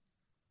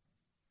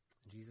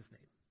 In Jesus' name,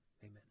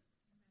 amen.